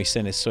 And I know he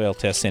sent his soil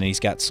test in, and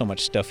he's got so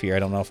much stuff here. I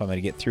don't know if I'm going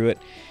to get through it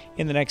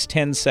in the next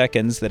 10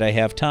 seconds that I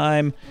have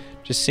time.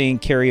 Just seeing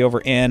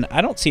carryover N.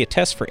 I don't see a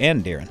test for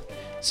N, Darren.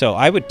 So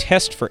I would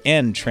test for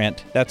N,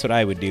 Trent. That's what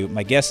I would do.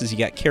 My guess is you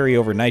got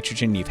carryover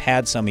nitrogen. You've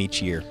had some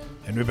each year.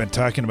 And we've been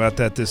talking about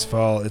that this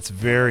fall. It's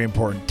very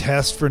important.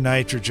 Test for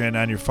nitrogen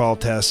on your fall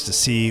test to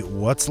see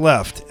what's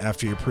left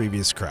after your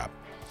previous crop.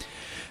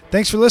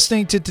 Thanks for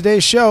listening to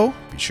today's show.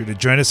 Be sure to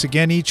join us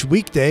again each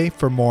weekday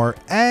for more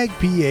Ag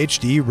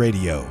PhD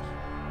Radio.